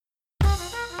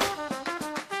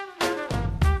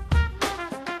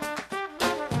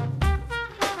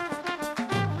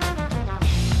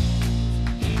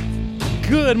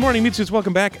Good morning, Meat Suits.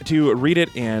 Welcome back to Read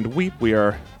It and Weep. We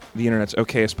are the internet's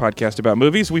okayest podcast about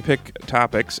movies. We pick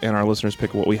topics, and our listeners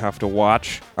pick what we have to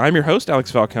watch. I'm your host, Alex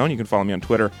Falcone. You can follow me on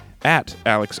Twitter at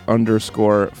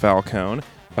Alex_Falcone,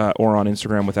 or on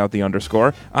Instagram without the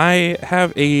underscore. I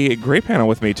have a great panel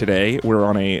with me today. We're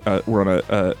on a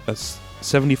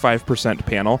 75%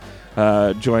 panel.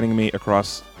 Joining me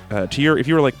across to your, if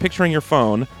you were like picturing your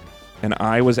phone, and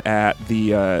I was at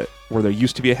the where there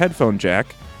used to be a headphone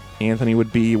jack, Anthony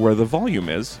would be where the volume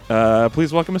is.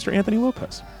 Please welcome Mr. Anthony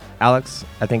Lopez. Alex,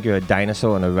 I think you're a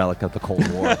dinosaur and a relic of the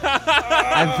Cold War.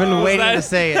 I've been waiting to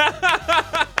say it.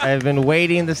 I've been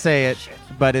waiting to say it,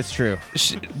 but it's true.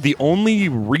 The only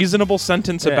reasonable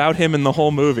sentence about him in the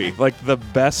whole movie. Like, the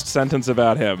best sentence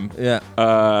about him. Yeah.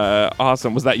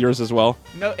 Awesome. Was that yours as well?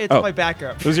 No, it's my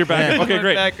backup. It was your backup? Yeah. Okay,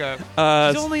 great. Backup.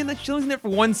 She's only in there for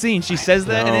one scene. She says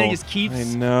that, and then he just keeps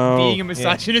being a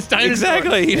misogynist dinosaur.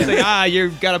 Exactly. He's like,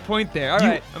 you've got a point there. All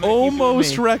right. You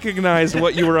almost recognized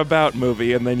what you were about,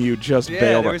 movie, and then you just bailed.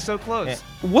 Yeah, they were so close. Yeah.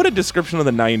 What a description of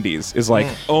the 90s is like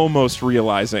almost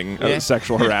realizing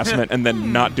sexual harassment and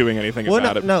then not doing anything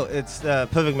about it. No, it's a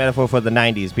perfect metaphor for the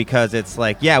 90s because it's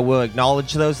like, we'll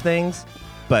acknowledge those things,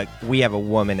 but we have a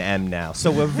woman M now, so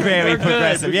we're very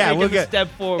progressive. Yeah, we're good. Step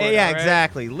forward. Yeah,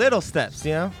 exactly. Little steps,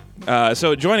 you know?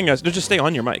 So joining us, just stay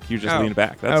on your mic. You just lean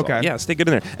back. That's okay. all. Yeah, stay good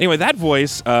in there. Anyway, that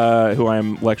voice, who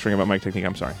I'm lecturing about mic technique,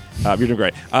 I'm sorry. You're doing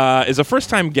great, is a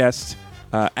first-time guest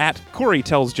at Corey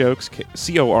Tells Jokes,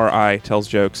 Cori Tells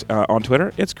Jokes on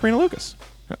Twitter. It's Karina Lucas.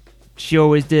 She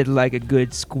always did like a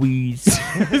good squeeze.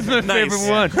 It's my favorite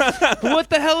one. What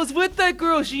the hell is with that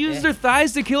girl? She uses her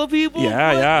thighs to kill people?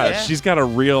 Yeah. She's got a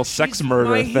real sex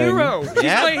murder thing. Hero. She's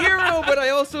my hero, but I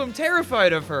also am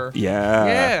terrified of her.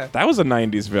 Yeah. That was a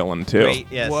 90s villain, too. Great,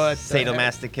 yes. What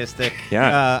sadomasochistic.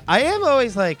 Yeah. I am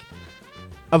always like,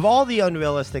 of all the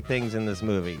unrealistic things in this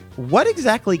movie, what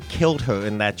exactly killed her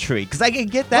in that tree? Because I can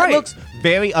get that looks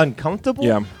very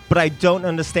uncomfortable, but I don't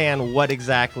understand what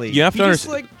exactly. You have to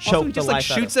understand. He just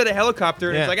shoots at a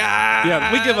helicopter and it's like,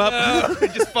 Yeah, we give up. No.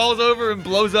 It just falls over and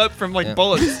blows up from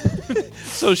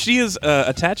bullets. So she is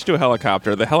attached to a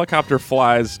helicopter. The helicopter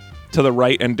flies to the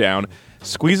right and down.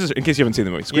 Squeezes her, in case you haven't seen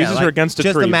the movie, squeezes her against a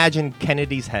tree. Just imagine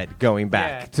Kennedy's head going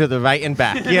back to the right and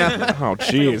back. Yeah. Oh,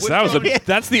 jeez.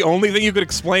 That's the only thing you could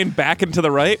explain back and to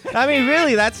the right? I mean,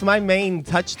 really, that's my main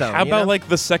touchstone. How about, like,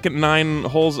 the second 9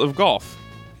 holes of golf?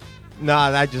 No,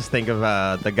 I just think of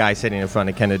the guy sitting in front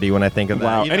of Kennedy when I think of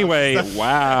that. Wow. Anyway,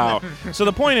 wow. So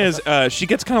the point is, she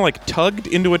gets kind of like tugged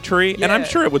into a tree, and I'm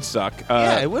sure it would suck.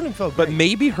 It wouldn't feel great. But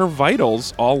maybe her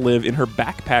vitals all live in her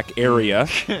backpack area,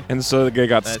 and so the guy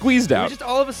got squeezed out. Just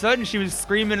all of a sudden, she was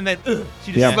screaming, and then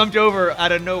she just slumped over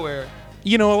out of nowhere.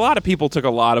 You know, a lot of people took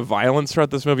a lot of violence throughout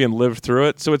this movie and lived through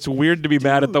it, so it's weird to be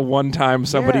mad at the one time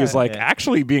somebody was like,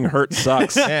 actually being hurt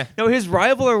sucks. No, his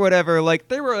rival or whatever, like,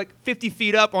 they were like 50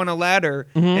 feet up on a ladder,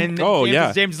 and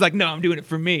James is like, no, I'm doing it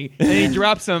for me. And then he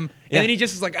drops him, and then he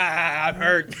just is like, I'm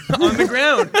hurt on the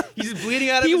ground. He's just bleeding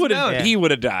out of his mouth. He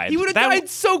would have died. He would have died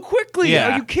so quickly.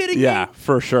 Are you kidding me? Yeah,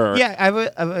 for sure. Yeah,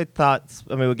 I thought,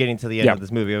 I mean, we're getting to the end of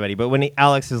this movie already, but when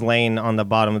Alex is laying on the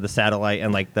bottom of the satellite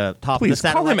and like the top of the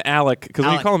satellite. Call him Alec, because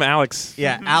when you call him Alex,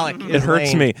 Alec, it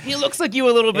hurts me. He looks like you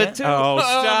a little bit too. Oh,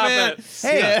 stop man. it.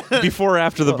 Hey. Before or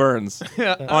after the burns?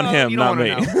 On him, not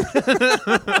me.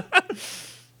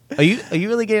 Are you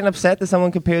really getting upset that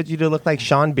someone compared you to look like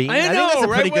Sean Bean? I know, think that's a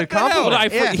pretty right? good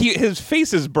compliment. Well, his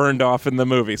face is burned off in the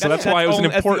movie, so that's why it was an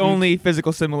important. That's the only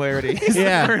physical similarity.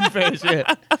 Burned face.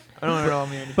 I don't know at all,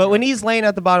 man. But when he's laying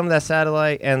at the bottom of that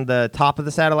satellite and the top of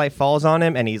the satellite falls on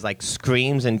him and he's like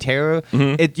screams in terror,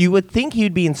 you would think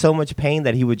he'd be in so much pain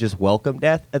that he would just welcome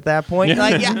death at that point.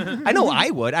 I know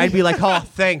I would. I'd be like, oh,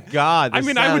 thank God, this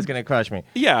sound's going to crush me.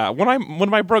 Yeah,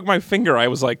 when I broke my finger, I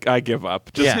was like, I give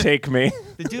up. Just take me.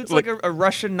 The dude's like a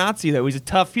Russian Nazi, though. He's a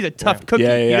tough cookie.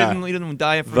 Yeah. He doesn't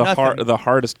die for nothing. The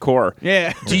hardest core.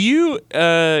 Yeah. Do you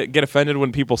get offended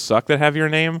when people suck that have your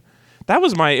name? That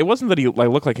was it wasn't that he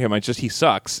looked like him, it's just he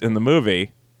sucks in the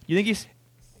movie. You think he's...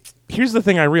 Here's the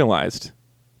thing I realized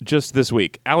just this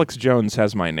week. Alex Jones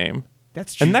has my name.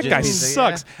 That's true. And that guy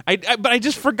sucks. But I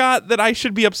just forgot that I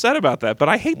should be upset about that, but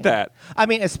I hate that. I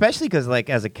mean, especially because, like,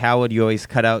 as a coward, you always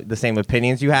cut out the same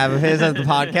opinions you have of his on the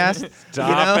podcast.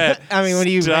 Stop it. I mean, when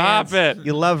you Stop rant, it.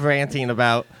 You love ranting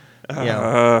about...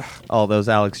 all those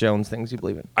Alex Jones things you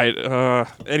believe in.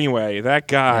 Anyway, that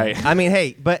guy. Yeah. I mean,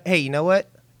 hey, you know what?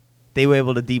 They were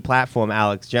able to deplatform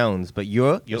Alex Jones, but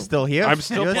you're still here. I'm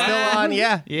still You're still on,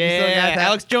 Yeah,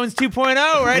 Alex Jones 2.0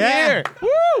 right here.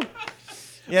 Woo!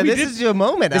 Yeah, this is your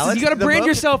moment, Alex. You got to brand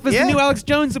yourself as the new Alex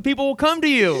Jones so people will come to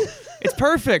you. It's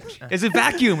perfect. It's a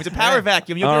vacuum. It's a power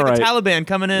vacuum. You'll All be like right. the Taliban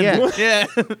coming in. Yeah. Yeah.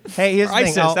 Hey, here's the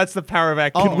thing. ISIS. That's the power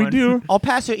vacuum. we do? I'll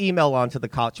pass your email on to the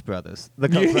Koch brothers. The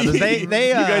Koch brothers. They you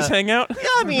guys hang out? Yeah,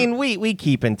 I mean, we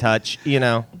keep in touch. You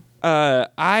know.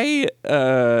 I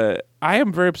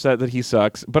am very upset that he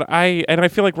sucks, but I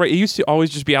feel like it used to always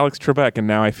just be Alex Trebek, and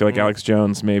now I feel like Alex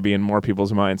Jones, maybe in more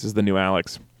people's minds, is the new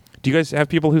Alex. Do you guys have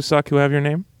people who suck who have your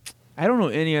name? I don't know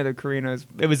any other Karinas.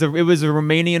 It was a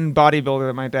Romanian bodybuilder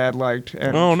that my dad liked.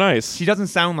 And Oh, nice. She doesn't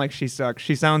sound like she sucks.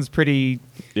 She sounds pretty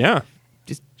Yeah.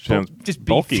 just Sounds just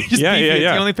bulky. beefy. Just Yeah, beefy. yeah, It's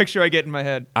yeah. the only picture I get in my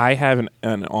head. I have an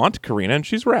aunt, Karina, and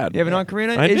she's rad. You have an Aunt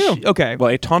Karina? I Is do. she- okay. Well,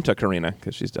 a tanta Karina,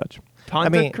 because she's Dutch. Tanta I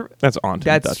mean, That's aunt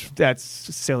in Dutch. that's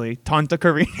silly. Tanta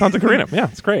Karina. Tanta Karina. Yeah,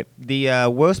 it's great. The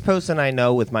worst person I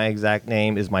know with my exact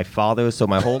name is my father. So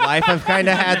my whole life I've kind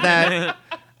of had that.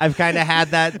 I've kind of had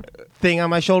that thing on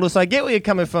my shoulder. So I get where you're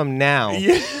coming from now.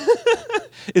 Yeah.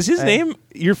 Is his name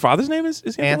your father's name? Is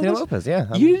Anthony Lopez?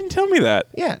 Yeah. You didn't tell me that.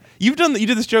 Yeah. You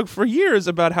did this joke for years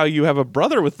about how you have a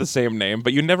brother with the same name,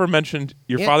 but you never mentioned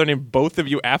your Yeah. father named both of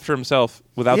you after himself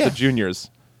without Yeah. the juniors.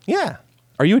 Yeah.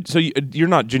 Are you? So you're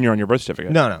not junior on your birth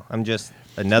certificate? No. I'm just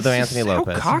another Anthony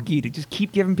Lopez. How cocky to just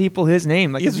keep giving people his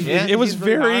name. Like, It was he's really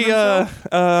very on himself.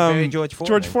 Very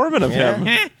George Foreman. of Yeah.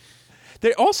 him.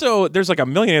 There's like a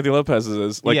million Anthony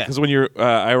Lopez's, like, Yeah. because when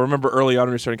I remember early on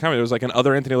when we started comedy, there was like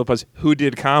another Anthony Lopez who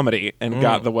did comedy and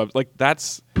got the web. Like,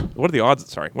 what are the odds?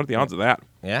 Sorry, what are the odds of that?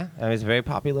 Yeah. I mean, it's a very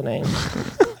popular name.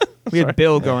 We had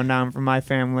Bill going down from my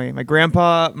family. My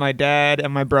grandpa, my dad,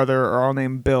 and my brother are all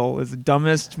named Bill. It's the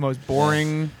dumbest, most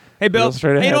boring. Hey, Bill.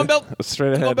 Straight How ahead. you doing, Bill?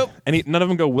 Straight Come on, ahead. Bill. And none of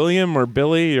them go William or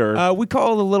Billy or. We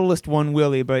call the littlest one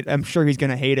Willie, but I'm sure he's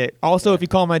gonna hate it. Also, if you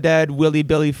call my dad Willie,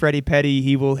 Billy, Freddie, Petty,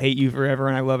 he will hate you forever,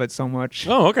 and I love it so much.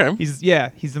 Oh, okay. He's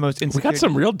the most We insecure. got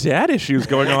some real dad issues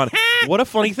going on. What a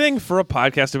funny thing for a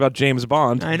podcast about James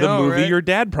Bond, I the know, movie right? your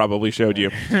dad probably showed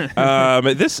you. No,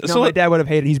 my dad would have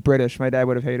hated. He's British. My dad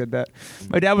would have hated that.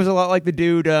 My dad was a lot like the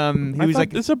dude. He was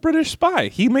like, it's a British spy.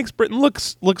 He makes Britain look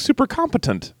super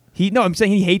competent. I'm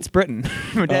saying he hates Britain.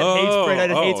 My dad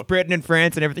hates Britain and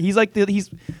France and everything. He's like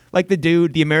the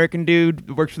dude, the American dude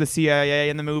who works for the CIA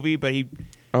in the movie, but he.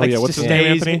 Oh yeah, what's his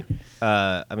name, Anthony?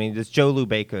 I mean, it's Joe Lou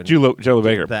Baker. Joe Lou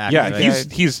Baker. The actor, Yeah,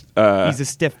 right? he's a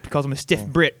stiff. Calls him a stiff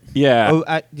Brit. yeah.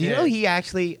 Do you know he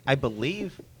actually? I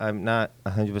believe I'm not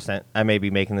 100%. I may be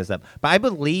making this up, but I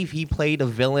believe he played a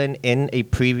villain in a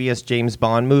previous James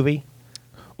Bond movie.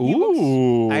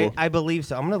 Ooh. I believe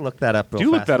so. I'm gonna look that up.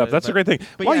 Do look that up. That's a great thing.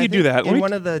 While you do that, in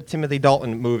one of the Timothy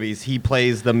Dalton movies, he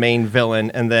plays the main villain,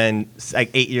 and then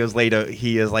like 8 years later,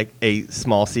 he is like a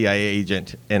small CIA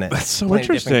agent in it. That's so playing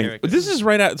different interesting. characters. This is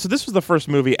right out. So this was the first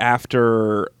movie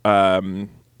after.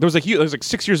 There was like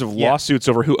 6 years of lawsuits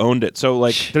over who owned it. So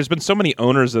like, there's been so many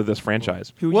owners of this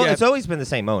franchise. Well, it's always been the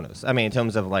same owners. I mean, in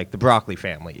terms of like the Broccoli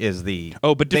family is the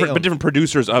But different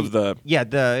producers of the. Yeah,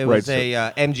 it was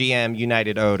a MGM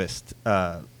United Artists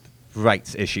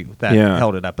rights issue that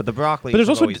held it up. But the Broccoli. But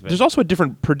there's also a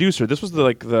different producer. This was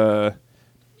the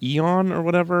Eon or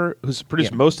whatever who's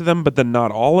produced most of them, but then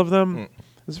not all of them.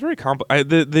 It's very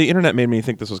complicated. The internet made me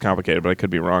think this was complicated, but I could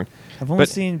be wrong. I've only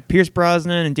seen Pierce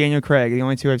Brosnan and Daniel Craig, the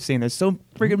only two I've seen. There's so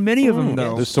freaking many of them,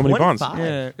 though. There's so many Bonds.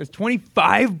 Yeah, there's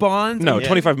 25 Bonds. No,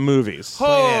 25 movies.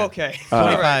 Oh, okay.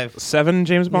 25. 7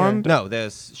 James Bond. No,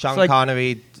 there's Sean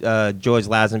Connery, George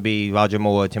Lazenby, Roger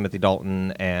Moore, Timothy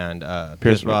Dalton, and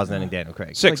Pierce Brosnan and Daniel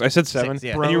Craig. 6. I said 7, 6,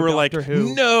 yeah. and you were like,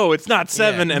 "No, it's not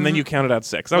 7," and then you counted out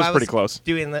 6. That was pretty close.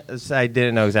 Doing this, I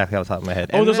didn't know exactly off the top of my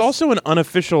head. Oh, And there's this- also an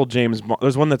unofficial James Bond.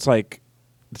 There's one that's like.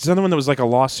 There's another one that was like a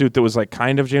lawsuit that was like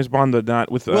kind of James Bond, but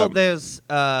not with. Well, there's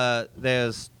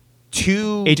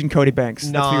 2 Agent Cody Banks.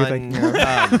 That's what you're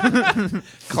thinking.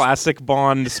 classic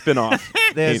Bond spinoff.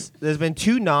 There's been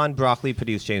 2 non-broccoli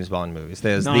produced James Bond movies.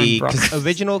 There's the Non-broccoli.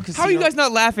 original Casino. How are you guys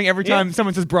not laughing every time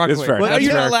someone says broccoli? That's fair. Well, That's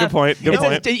you're fair. not laughing. Good point. Good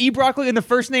point. E broccoli, and the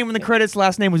first name in the credits,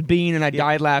 last name was Bean, and I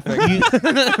died laughing.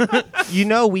 You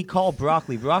know, we call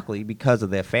broccoli because of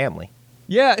their family.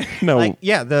 Yeah. No.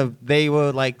 They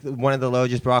were like one of the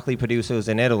largest broccoli producers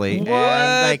in Italy. What?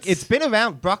 And like it's been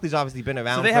around. Broccoli's obviously been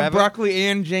around. So they forever. have broccoli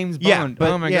and James Bond. Yeah, but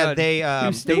oh my god.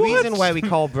 the reason why we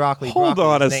call broccoli Hold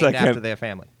broccoli on a is named second. after their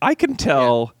family. I can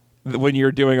tell when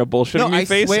you're doing a bullshitting No, me I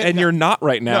face, swear- and no. you're not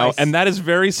right now, No, and that is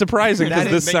very surprising That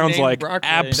because is this sounds nickname like broccoli.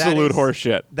 absolute That is-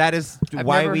 horseshit. That is I've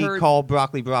why never we heard- call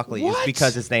broccoli is What?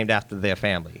 because it's named after their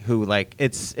family. Who like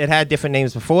it had different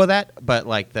names before that, but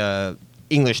like the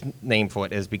English name for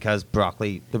it is because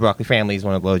the broccoli family is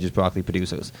one of the largest broccoli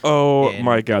producers. Oh in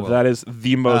my the god, world. that is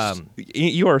the most.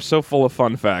 You are so full of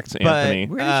fun facts, Anthony.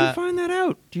 Where did you find that out?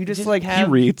 out? Do you just Just like He have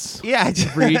reads. Yeah, I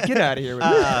just read? Get out of here with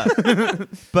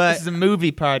this. but This is a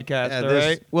movie podcast, all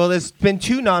right? well, there's been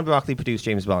 2 non-Broccoli produced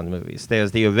James Bond movies.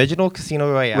 There's the original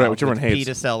Casino Royale, Right, which everyone with hates.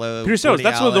 Peter Sellers. Peter Sellers,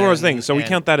 that's what the one was thinking. So we and-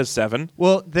 count that as 7.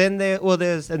 Well,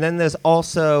 there's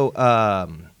also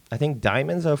I think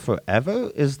Diamonds Are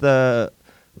Forever is the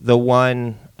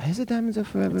one. Is it Diamonds Are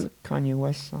Forever? It's a Kanye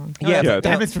West song. Yeah, Yeah,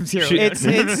 Diamonds from Zero. It's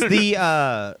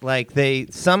the like the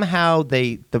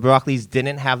Broccoli's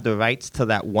didn't have the rights to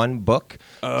that one book,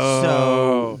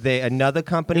 Oh. so another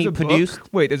company There's a produced book?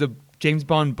 Wait, there's a James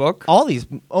Bond book?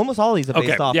 almost all these are based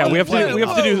Okay. off. Yeah, of we have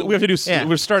to do. Yeah.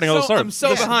 We're starting a little slower. I'm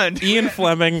so behind. Ian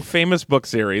Fleming, famous book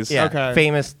series. Yeah, Okay.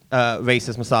 famous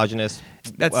racist misogynist.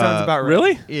 That sounds about right.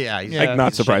 Really? Yeah, he's Yeah. Like,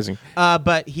 not piece of shit. surprising.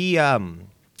 But he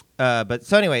but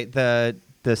so anyway, the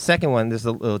second one, this is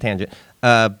a little tangent.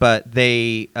 But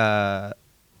they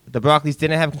the Broccoli's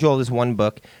didn't have control of this one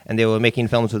book, and they were making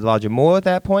films with Roger Moore at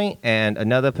that point, and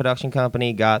another production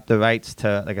company got the rights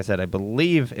to, like I said, I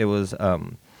believe it was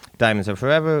Diamonds Are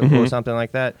Forever or something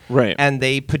like that. Right. And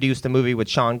they produced a movie with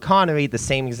Sean Connery the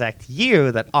same exact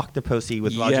year that Octopussy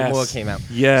with Roger Yes. Moore came out.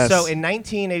 Yes. So in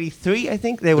 1983, I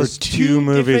think there was There's 2 two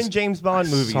movies. different James Bond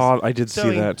movies. I did so see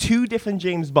in that. 2 different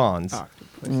James Bonds.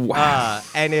 Wow.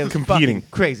 And it was Competing. fucking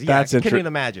crazy. That's yeah, I couldn't inter- even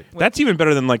imagine. That's even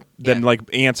better than Yeah. like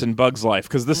Ants and Bugs Life,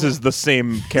 because this is the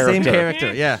same character. Same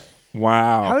character, yeah.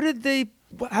 Wow. How did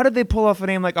they pull off a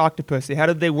name like Octopussy? How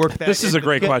did they work that? This is a into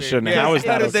great the question. movie? How is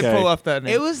that How did okay? they pull off that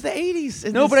name? It was the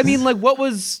 80s. no, but I mean, like, what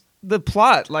was the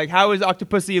plot? Like, how is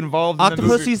Octopussy involved? in the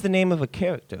movie? Octopussy's the name of a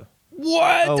character.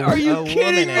 What? A- Are you a kidding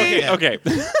woman me? in it. Yeah. Okay.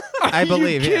 I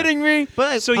believe. Are you kidding me?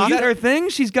 But So Is that her thing?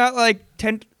 She's got like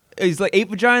 10. Is like 8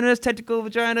 vaginas, tentacle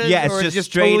vaginas? Yeah, it's or just just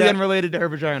straight totally up- unrelated to her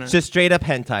vagina. It's just straight up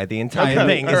hentai. The entire Okay,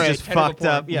 thing all is right. just Tentacle fucked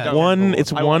porn. up. Yeah. Done.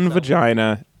 It's I one want that.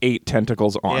 vagina, 8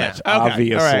 tentacles on Yeah. it. Okay,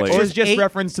 Obviously. All right. Or it's just 8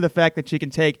 reference to the fact that she can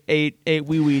take eight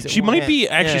wee-wees. at She once. might be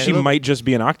actually. Yeah. She might just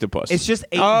be an octopus. It's just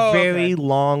 8 Oh, very okay.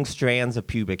 long strands of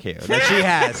pubic hair that she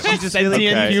has. She's just really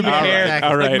Sentient Okay, pubic all hair. right,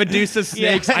 all right. Like Medusa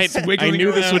snakes. I swiggling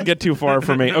knew this around. would get too far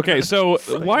for me. Okay, so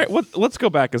let's go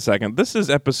back a second. This is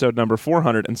episode number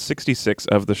 466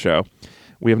 of the show.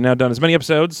 We have now done as many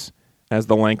episodes as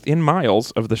the length in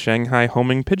miles of the Shanghai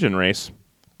homing pigeon race,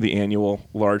 the annual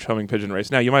large homing pigeon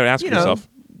race. Now, you might ask yourself,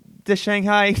 the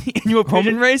Shanghai annual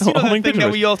pigeon race. You know homing that thing pigeon that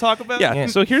race. we all talk about? yeah.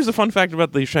 So here's the fun fact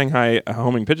about the Shanghai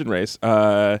homing pigeon race.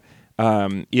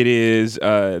 It is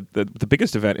the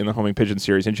biggest event in the homing pigeon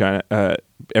series in China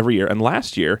every year. And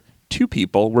last year, 2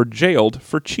 people were jailed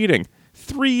for cheating.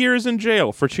 3 years in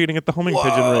jail for cheating at the homing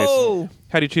pigeon race.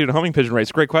 How do you cheat at a homing pigeon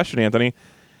race? Great question, Anthony.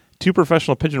 2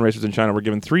 professional pigeon racers in China were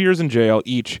given 3 years in jail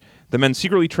each. The men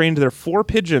secretly trained their 4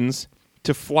 pigeons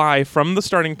to fly from the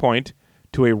starting point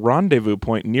to a rendezvous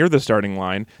point near the starting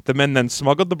line. The men then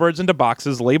smuggled the birds into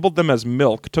boxes, labeled them as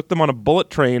milk, took them on a bullet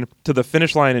train to the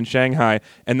finish line in Shanghai,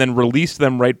 and then released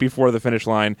them right before the finish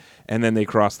line, and then they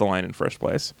crossed the line in first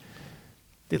place.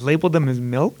 They labeled them as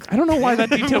milk? I don't know why that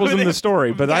detail was in the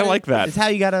story, but I like that. It's how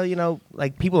you gotta,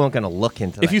 like people aren't gonna look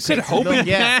into. If that you said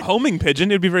crazy milk. homing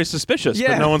pigeon, it'd be very suspicious,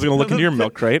 but no one's going to look into your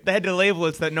milk crate. They had to label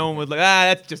it so that no one would like,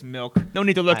 that's just milk. No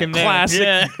need to look in there. Classic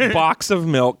Yeah. box of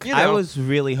milk. You I know. was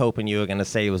really hoping you were gonna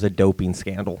say it was a doping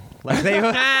scandal. Like they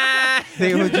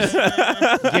were just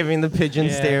giving the pigeon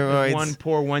steroids. One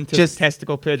poor Just-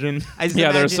 testicle pigeon. I just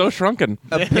Yeah, they're imagine so shrunken.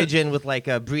 a pigeon with like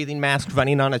a breathing mask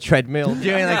running on a treadmill,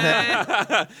 doing like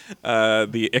that.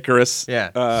 The Icarus.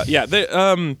 Yeah.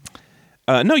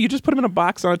 No, you just put them in a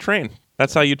box on a train.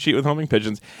 That's how you cheat with homing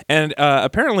pigeons. And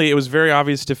apparently it was very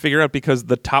obvious to figure out because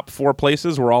the top 4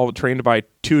 places were all trained by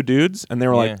 2 dudes, and they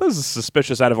were like, this is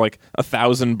suspicious out of like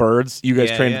 1,000 birds. You guys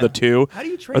Yeah, trained yeah. the 2. How do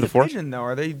you or train the a 4? pigeon though?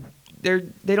 Are they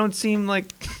don't seem like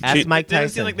Ask Mike they don't Tyson.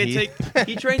 seem like they He- take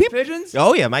he trains pigeons?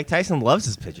 Oh yeah, Mike Tyson loves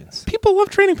his pigeons. People love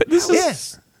training pigeons. This is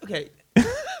Yes. Okay.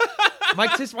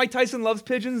 Mike Tyson loves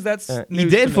pigeons. That's He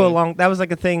news did to for a me. long. That was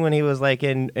like a thing when he was like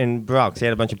in Bronx. He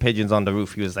had a bunch of pigeons on the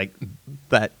roof. He was like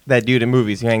that dude in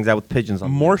movies who hangs out with pigeons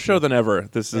on. more show than ever.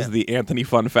 This is the Anthony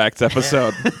Fun Facts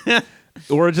episode.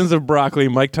 Origins of broccoli,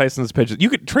 Mike Tyson's pigeons. You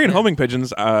could train homing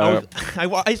pigeons. I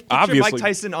picture obviously. Mike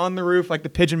Tyson on the roof, like the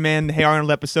Pigeon Man, the Hey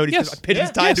Arnold episode. He's Yes. just, pigeons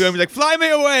Yeah. tied to him. He's like, "Fly me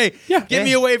away! Yeah. Get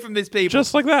me away from these people."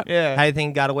 Just like that. yeah. How do you think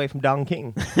he got away from Don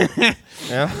King?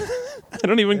 yeah. I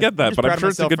don't even get that, but I'm sure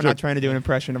it's a good for not joke. trying to do an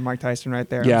impression of Mike Tyson right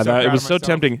there. Yeah, I'm so it proud was of so myself.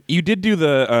 tempting. You did do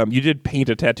you did paint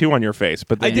a tattoo on your face,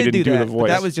 but then I you did didn't do that. the But voice.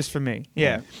 that was just for me.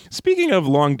 Yeah. Speaking of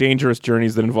long, dangerous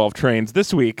journeys that involve trains,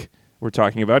 this week we're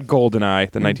talking about GoldenEye,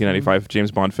 the 1995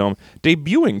 James Bond film,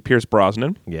 debuting Pierce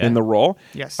Brosnan Yeah. in the role.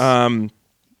 Yes.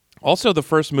 Also, the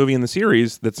first movie in the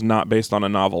series that's not based on a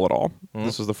novel at all.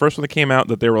 This was the first one that came out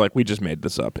that they were like, we just made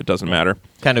this up. It doesn't matter.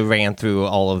 Kind of ran through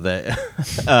all of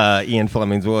the Ian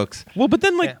Fleming's works. Well, but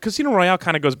then Casino Royale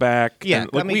kind of goes back. Yeah,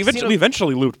 and, we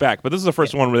eventually looped back, but this is the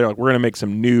first one where they're like, we're going to make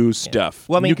some new stuff.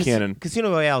 Well, I mean, new canon.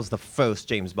 Casino Royale is the first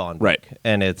James Bond book, Right.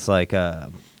 And it's like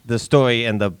the story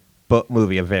and the book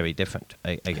movie are very different,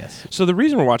 I guess. So the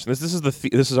reason we're watching this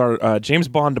is our James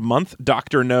Bond month,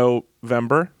 Dr.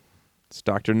 November. It's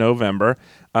Dr. November.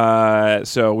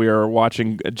 So we are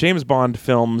watching James Bond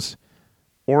films,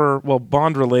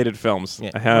 Bond-related films.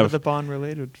 Yeah. I have What are the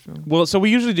Bond-related films? Well, so we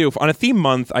usually do on a theme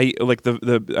month. I like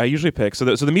I usually pick so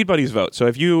the Meat Buddies vote. So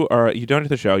if you donate to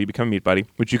the show, you become a Meat Buddy,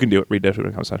 which you can do at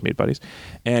read-.com/Meat Buddies.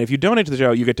 And if you donate to the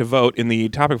show, you get to vote in the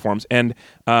topic forums. And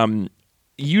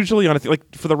usually on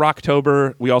for the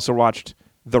Rocktober, we also watched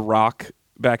The Rock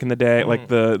back in the day, like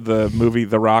the movie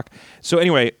The Rock. So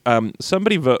anyway,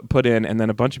 somebody put in, and then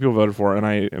a bunch of people voted for it, and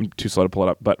I am too slow to pull it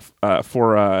up. But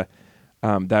for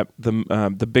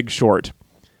the Big Short,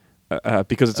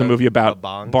 because it's a movie about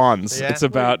bonds. Yeah. It's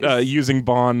about using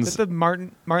bonds. Is that the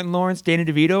Martin Lawrence, Danny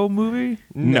DeVito movie?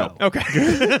 No. Okay.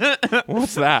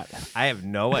 What's that? I have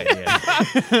no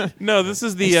idea. No, this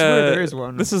is the. I swear there is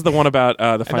one. This is the one about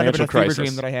the financial crisis.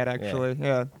 Dream that I had actually.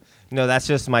 Yeah. No, that's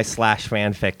just my slash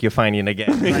fanfic. You're finding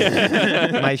again.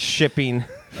 My shipping.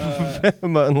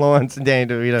 Martin Lawrence and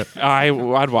Danny DeVito.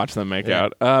 I'd watch them make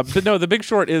out. But no, The Big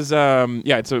Short is it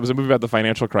was a movie about the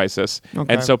financial crisis,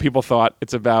 and so people thought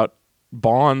it's about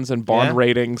bonds and bond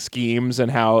rating schemes and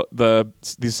how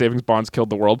these savings bonds killed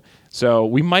the world. So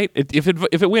we might, if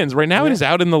it wins right now, it is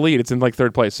out in the lead. It's in like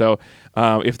third place. So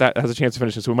if that has a chance to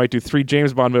finish it, so we might do 3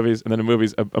 James Bond movies and then a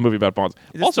movie about bonds.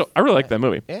 Also, I really like that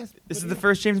movie. Yes. This is the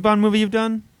first James Bond movie you've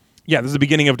done? Yeah, this is the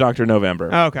beginning of Dr.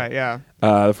 November. Oh, okay, yeah.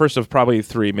 The first of probably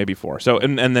 3, maybe 4. So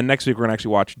and then next week we're gonna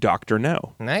actually watch Dr.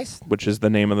 No. Nice. Which is the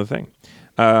name of the thing.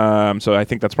 So I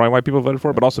think that's probably why people voted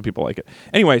for it, but also people like it.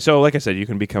 Anyway, so like I said, you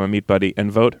can become a Meat Buddy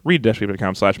and vote.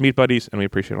 read-meatbuddy.com/meatbuddies, and we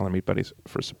appreciate all the Meat Buddies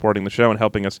for supporting the show and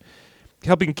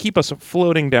helping keep us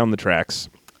floating down the tracks,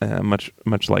 much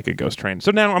like a ghost train.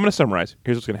 So now I'm going to summarize.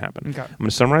 Here's what's going to happen. Okay. I'm going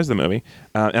to summarize the movie,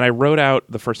 and I wrote out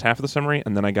the first half of the summary,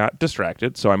 and then I got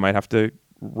distracted, so I might have to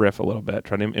riff a little bit,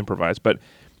 try to improvise, but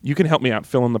you can help me out,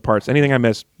 fill in the parts. Anything I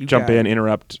miss, jump in,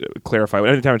 interrupt, clarify.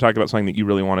 Anytime I talk about something that you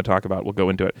really want to talk about, we'll go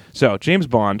into it. So James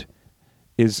Bond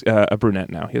is a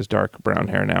brunette now. He has dark brown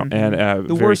hair now. And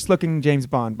the worst-looking James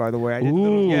Bond, by the way. I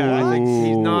think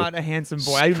he's not a handsome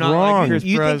boy. I do not like Pierce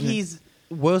You Brosnan. think he's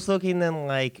worse looking than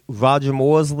like Roger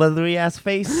Moore's leathery ass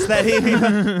face? That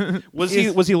he was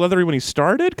he leathery when he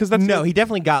started? Because he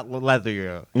definitely got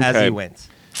leatherier as he went.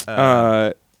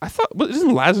 I thought,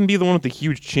 isn't Lazenby the one with the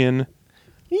huge chin?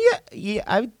 Yeah.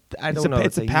 I don't know.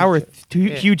 It's a power,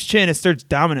 huge chin. It starts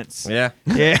dominance. Yeah.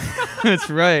 Yeah, that's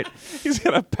right. He's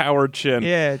got a power chin.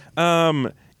 Yeah.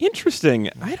 Interesting.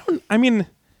 I don't know.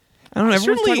 Everyone's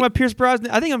talking about Pierce Brosnan.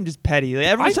 I think I'm just petty. Like,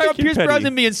 everyone's talking about Pierce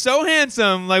Brosnan being so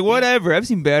handsome. Like, whatever. I've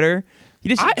seen better.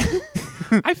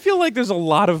 I feel like there's a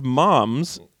lot of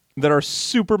moms that are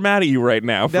super mad at you right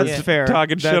now for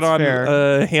talking shit on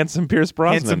handsome Pierce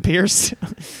Brosnan. Handsome Pierce.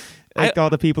 Like all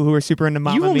the people who are super into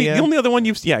Mamma Mia. The only other one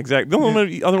exactly. The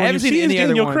only other one you've seen is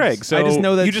Daniel Craig. So I just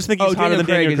know that you just think he's hotter than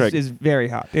Daniel Craig. Is very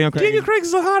hot. Daniel Craig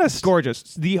is the hottest.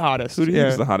 Gorgeous. The hottest. Who do you think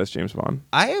is the hottest James Bond?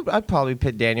 I'd probably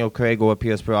pick Daniel Craig or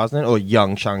Pierce Brosnan or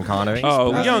young Sean Connery.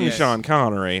 Sean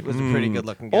Connery. Was a pretty good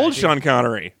looking guy. Old Sean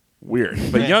Connery. Weird,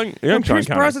 but young Sean Pierce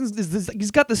Brosnan he's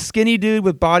got the skinny dude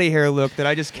with body hair look that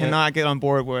I just cannot get on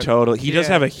board with. Totally, he does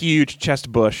have a huge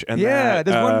chest bush, and there's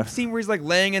one scene where he's like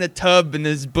laying in a tub and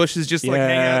his bush is just like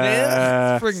hanging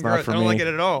out. It's freaking gross. I don't like it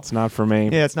at all. It's not for me.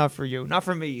 Yeah, it's not for you. Not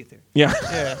for me either. Yeah,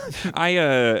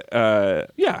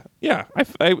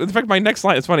 in fact, my next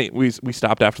line. It's funny. We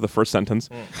stopped after the first sentence.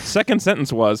 Second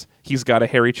sentence was he's got a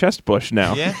hairy chest bush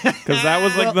now. Yeah, because that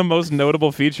was like the most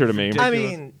notable feature to me. I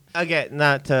mean. Again,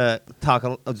 not to talk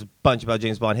a bunch about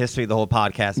James Bond history the whole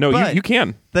podcast. No, you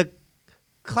can. The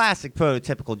classic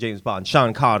prototypical James Bond,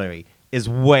 Sean Connery, is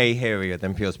way hairier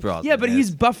than Pierce Brosnan. Yeah, but he's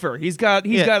buffer. He's got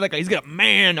a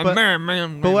man.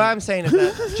 But what I'm saying is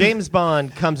that James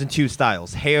Bond comes in 2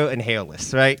 styles, hair and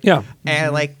hairless, right? Yeah.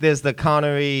 And like there's the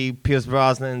Connery, Pierce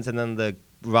Brosnans, and then the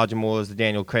Roger Moore's, the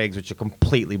Daniel Craig's, which are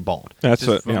completely bald. That's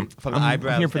it. From the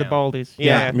eyebrows. I'm here for the baldies.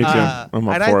 Yeah, me too. I'm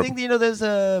up and for I think there's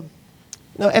a.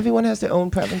 No, everyone has their own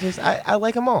preferences. I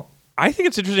like them all. I think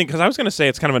it's interesting because I was going to say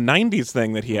it's kind of a 90s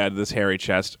thing that he had this hairy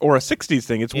chest, or a 60s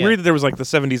thing. It's weird that there was like the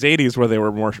 70s, 80s where they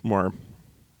were more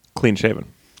clean shaven.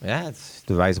 Yeah, it's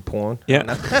the rise of porn. Yeah.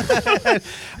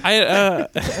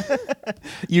 I've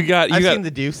seen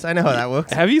The Deuce. I know how that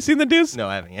works. Have you seen The Deuce? No,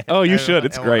 I haven't yet. Oh, you should.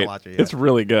 It's great. It's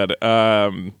really good.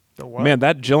 Man,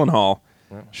 that Gyllenhaal,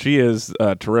 she is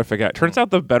a terrific. Turns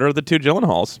out the better of the two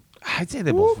Gyllenhaals. I'd say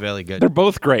they're both really good. They're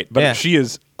both great, but she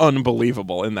is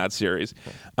unbelievable in that series.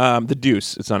 The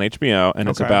Deuce, it's on HBO, and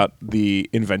it's about the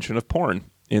invention of porn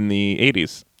in the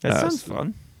 80s. That sounds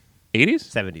fun.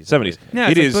 80s? 70s. Yeah,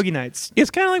 it's like Boogie Nights.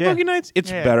 It's kind of like Boogie Nights. It's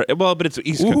better. Well, but it's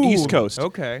East Coast.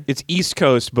 Okay. It's East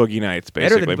Coast Boogie Nights,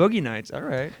 basically. Better than Boogie Nights. All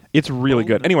right. It's really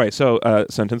good. Anyway, so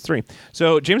sentence 3.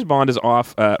 So James Bond is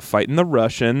off fighting the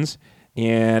Russians.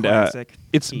 And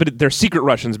but they're secret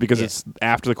Russians because it's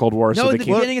after the Cold War. No, so the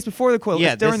beginning is before the Cold War.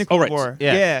 Yeah, during the Cold War.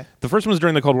 Yeah. The first one was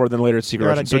during the Cold War, then later it's secret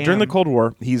Russians. So during the Cold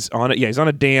War, he's on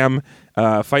a dam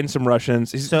fighting some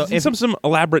Russians. He's some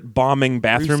elaborate bombing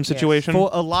bathroom situation. For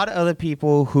a lot of other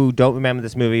people who don't remember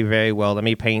this movie very well, let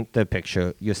me paint the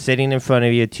picture. You're sitting in front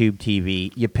of your tube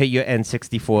TV. You put your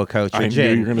N64 cartridge in. I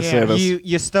knew you were going to say this.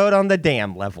 You start on the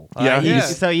dam level.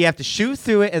 So you have to shoot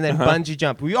through it and then bungee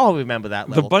jump. We all remember that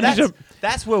level. The bungee jump.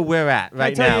 That's where we're at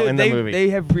right now in the movie. They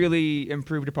have really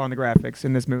improved upon the graphics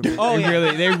in this movie.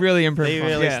 They really improved. They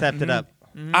really stepped it up.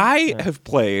 I have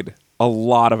played a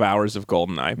lot of hours of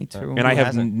GoldenEye. Me too. And I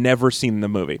have never seen the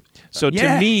movie. So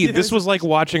to me, this was like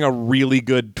watching a really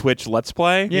good Twitch Let's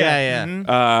Play.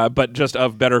 Yeah. But just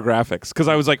of better graphics. Because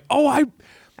I was like,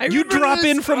 you drop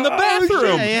in from the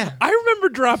bathroom. I remember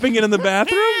dropping in the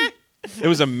bathroom. It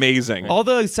was amazing. All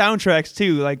the soundtracks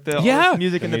too, like the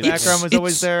music in the background was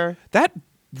always there. That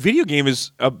video game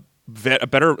is a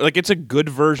better, like it's a good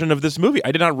version of this movie.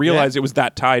 I did not realize it was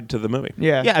that tied to the movie.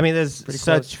 Yeah. I mean, there's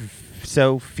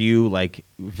so few like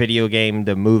video game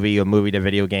to movie or movie to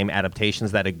video game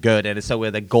adaptations that are good, and it's so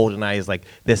weird that GoldenEye is like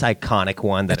this iconic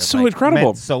one that's so incredible,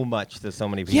 meant so much to so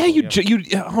many people. Yeah, you.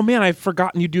 Oh man, I've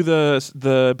forgotten you do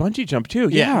the bungee jump too.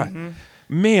 Yeah,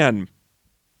 man.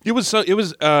 It was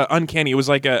uncanny. It was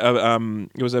like a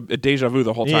deja vu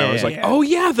the whole time. I was like, oh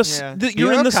yeah,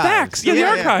 you're in the stacks. Yeah, the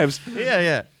archives.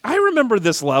 Yeah. I remember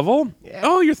this level. Yeah.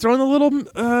 Oh, you're throwing the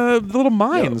little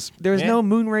mines. There's no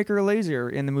Moonraker laser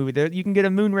in the movie. You can get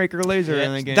a Moonraker laser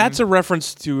in the game. That's a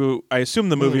reference to, I assume,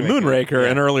 the movie Moonraker,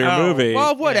 an earlier movie.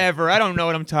 Well, whatever. I don't know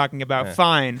what I'm talking about. Yeah.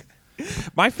 Fine.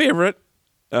 My favorite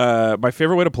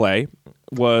way to play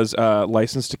was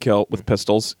License to Kill with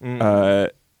pistols.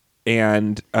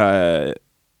 And the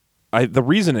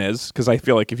reason is because I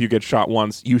feel like if you get shot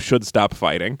once, you should stop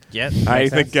fighting. Yes, I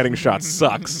think getting shot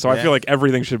sucks. So I feel like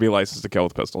everything should be License to Kill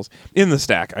with pistols. In the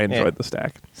stack, I enjoyed the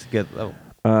stack. It's a good level.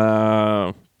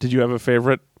 Did you have a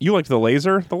favorite? You liked the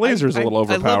laser? The laser's a little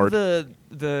overpowered. I love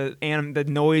the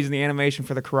noise and the animation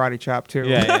for the karate chop too.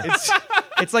 Yeah.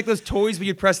 It's like those toys where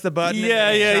you press the button.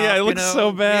 Yeah. It looks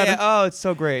so bad. Yeah. Oh, it's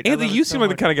so great. Anthony, you seem like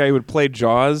the kind of guy who would play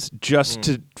Jaws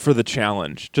just for the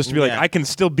challenge, just to be like, I can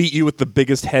still beat you with the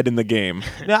biggest head in the game.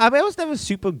 No, I was never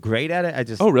super great at it. I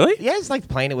just. Oh, really? Yeah, I just liked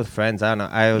playing it with friends. I don't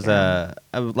know.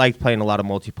 I liked playing a lot of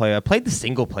multiplayer. I played the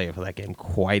single player for that game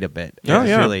quite a bit.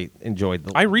 I really enjoyed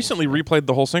the. I recently replayed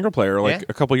the whole single player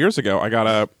a couple years ago. I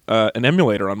got an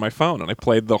emulator on my phone and I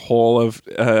played the whole of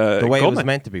the way it was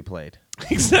meant to be played.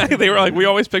 Exactly. They were like, we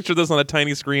always picture this on a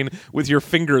tiny screen with your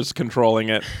fingers controlling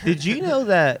it. Did you know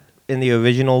that in the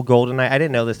original GoldenEye, I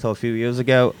didn't know this till a few years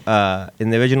ago,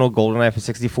 in the original GoldenEye for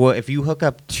 64, if you hook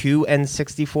up two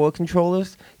N64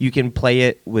 controllers, you can play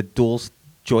it with dual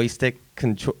joystick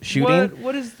shooting.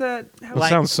 What is that? It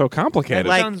sounds so complicated.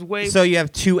 So you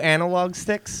have two analog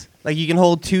sticks? Like you can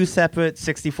hold two separate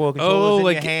 64 controllers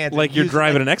in your hands. Like you're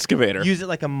driving an excavator. Use it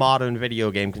like a modern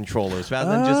video game controllers rather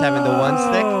than just having the one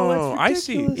stick. Oh, I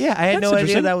see. Yeah, I had no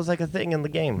idea that was like a thing in the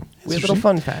game. Weird little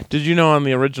fun fact. Did you know on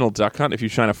the original Duck Hunt, if you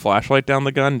shine a flashlight down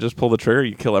the gun and just pull the trigger,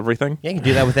 you kill everything? Yeah, you can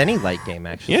do that with any light game,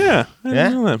 actually. Yeah. I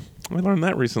didn't know that. I learned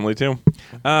that recently, too.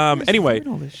 Anyway,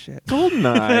 all this shit.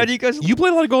 GoldenEye. You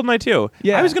played a lot of GoldenEye, too.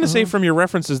 Yeah. I was going to say from your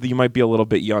references that you might be a little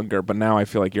bit younger, but now I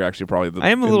feel like you're actually probably I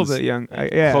am a little bit young.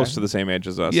 Close to the same age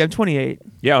as us. Yeah, I'm 28.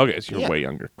 Yeah, okay, so you're way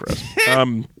younger, Chris.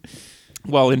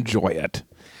 Well, enjoy it.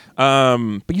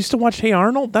 But you still watch Hey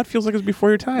Arnold? That feels like it was before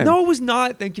your time. No, it was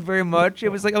not. Thank you very much. It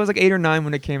was like I was like 8 or 9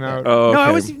 when it came out. Oh,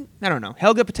 okay. No, I don't know.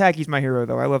 Helga Pataki's my hero,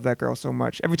 though. I love that girl so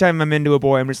much. Every time I'm into a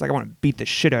boy, I'm just like, I want to beat the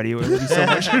shit out of you. I love you so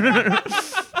much.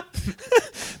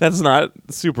 That's not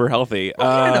super healthy. Well,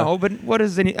 I know, but what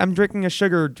is I'm drinking a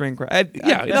sugar drink.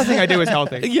 Nothing I do is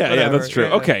healthy. Yeah, that's true.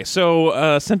 Yeah. Okay,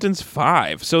 so sentence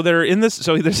 5. So they're in this.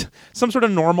 So there's some sort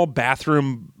of normal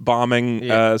bathroom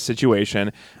bombing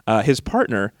situation. His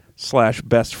partner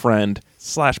 /best friend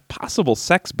 /possible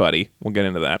sex buddy. We'll get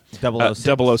into that.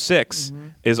 006. 006.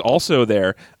 is also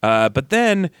there. But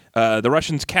then the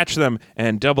Russians catch them,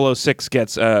 and 006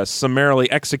 gets summarily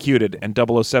executed, and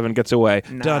 007 gets away.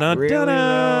 Not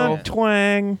really,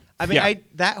 Twang. I mean,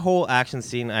 that whole action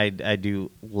scene I do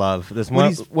love. There's one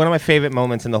of my favorite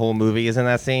moments in the whole movie is in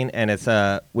that scene, and it's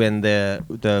when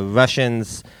the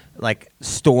Russians like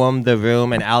storm the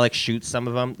room and Alex shoots some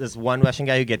of them. There's one Russian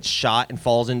guy who gets shot and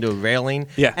falls into a railing,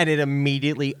 and it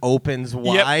immediately opens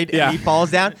wide, and he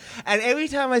falls down. And every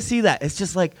time I see that, it's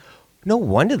just like, no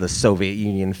wonder the Soviet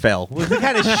Union fell. What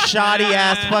kind of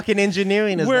shoddy-ass fucking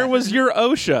engineering is Where that? was your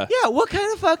OSHA? Yeah, what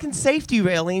kind of fucking safety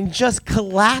railing just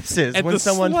collapses At when the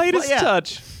someone... slightest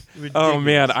touch. Ridiculous. Oh,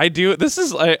 man, I do. This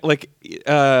is like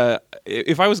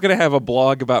if I was going to have a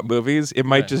blog about movies, it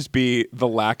might just be the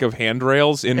lack of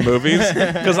handrails in movies.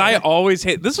 Because I always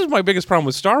hate... This is my biggest problem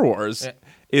with Star Wars.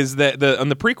 Is that on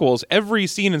the prequels, every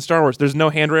scene in Star Wars, there's no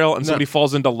handrail and somebody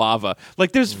falls into lava.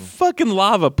 Like, there's fucking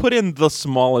lava. Put in the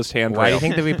smallest handrail. Why do you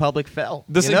think the Republic fell?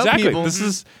 Exactly. People? This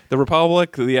is the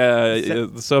Republic,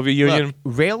 the Soviet Union. Look,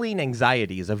 railing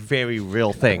anxiety is a very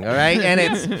real thing, all right? And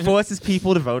it forces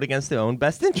people to vote against their own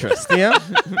best interest, you know?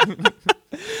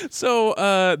 So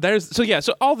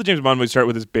all the James Bond movies start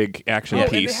with this big action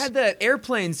And piece. they had that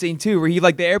airplane scene too, where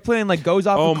the airplane goes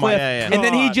off a cliff, and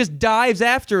then he just dives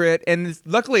after it, and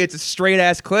luckily it's a straight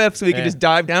ass cliff, so he can just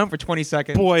dive down for 20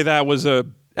 seconds. Boy, that was a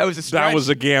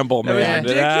gamble, man.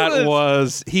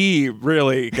 He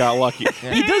really got lucky.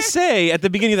 He does say at the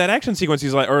beginning of that action sequence,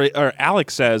 he's like, or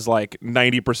Alex says, like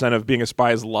 90% of being a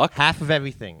spy is luck. Half of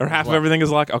everything. Or half of everything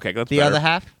is luck. Okay, that's the better. other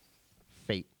half,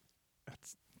 fate.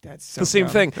 That's so the same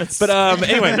thing. But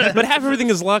anyway, but half everything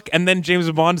is luck, and then James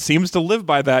Bond seems to live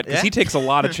by that because he takes a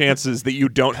lot of chances that you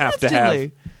don't have to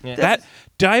have. Yeah. That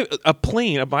dive, a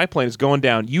biplane is going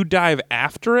down. You dive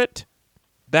after it.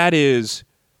 That is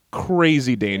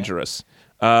crazy dangerous.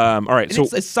 All right, and so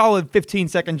it's a solid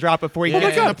 15-second drop before he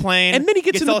gets in the plane, and then he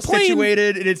gets in the all plane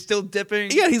situated, and it's still dipping.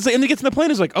 Yeah, and he gets in the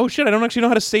plane. He's like, "Oh shit, I don't actually know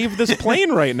how to save this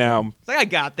plane right now." It's like, I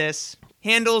got this.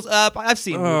 Handles up. I've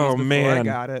seen movies before. Man. I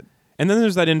got it. And then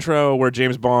there's that intro where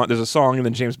there's a song, and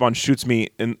then James Bond shoots me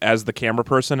as the camera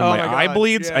person, and my eye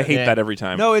bleeds. Yeah. I hate that every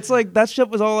time. No, it's like that shit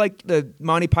was all like the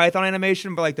Monty Python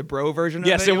animation, but like the bro version of it.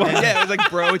 Yes, it was. Yeah, it was like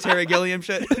bro Terry Gilliam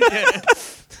shit.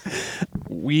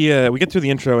 We get through the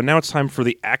intro, and now it's time for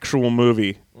the actual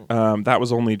movie. That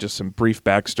was only just some brief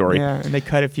backstory. Yeah, and they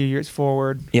cut a few years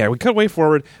forward. Yeah, we cut way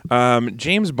forward.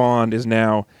 James Bond is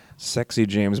now sexy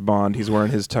James Bond. He's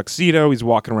wearing his tuxedo. He's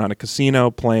walking around a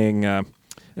casino playing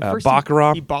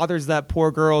baccarat. He bothers that poor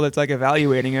girl that's like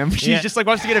evaluating him. She's just like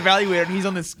wants to get evaluated, and he's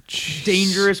on this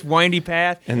dangerous, windy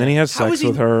path. And then he has sex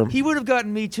with her. He would have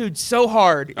gotten me too so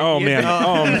hard. Oh man!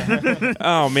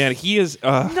 Oh man! He is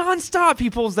nonstop. He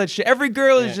pulls that shit. Every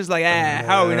girl is just like,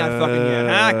 how are we not fucking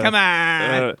yet? Come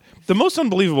on. The most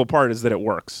unbelievable part is that it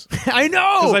works. I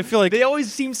know. Because I feel like they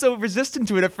always seem so resistant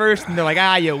to it at first, and they're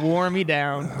like, you wore me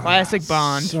down. Classic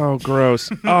Bond. So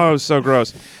gross. Oh, so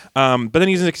gross. But then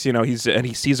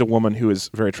he sees a woman who is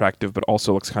very attractive, but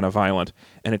also looks kind of violent.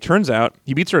 And it turns out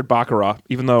he beats her at baccarat,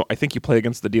 even though I think you play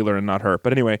against the dealer and not her.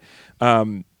 But anyway,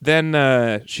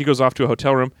 then she goes off to a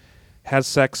hotel room, has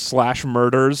sex /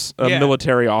 murders a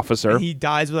military officer. And he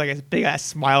dies with like a big ass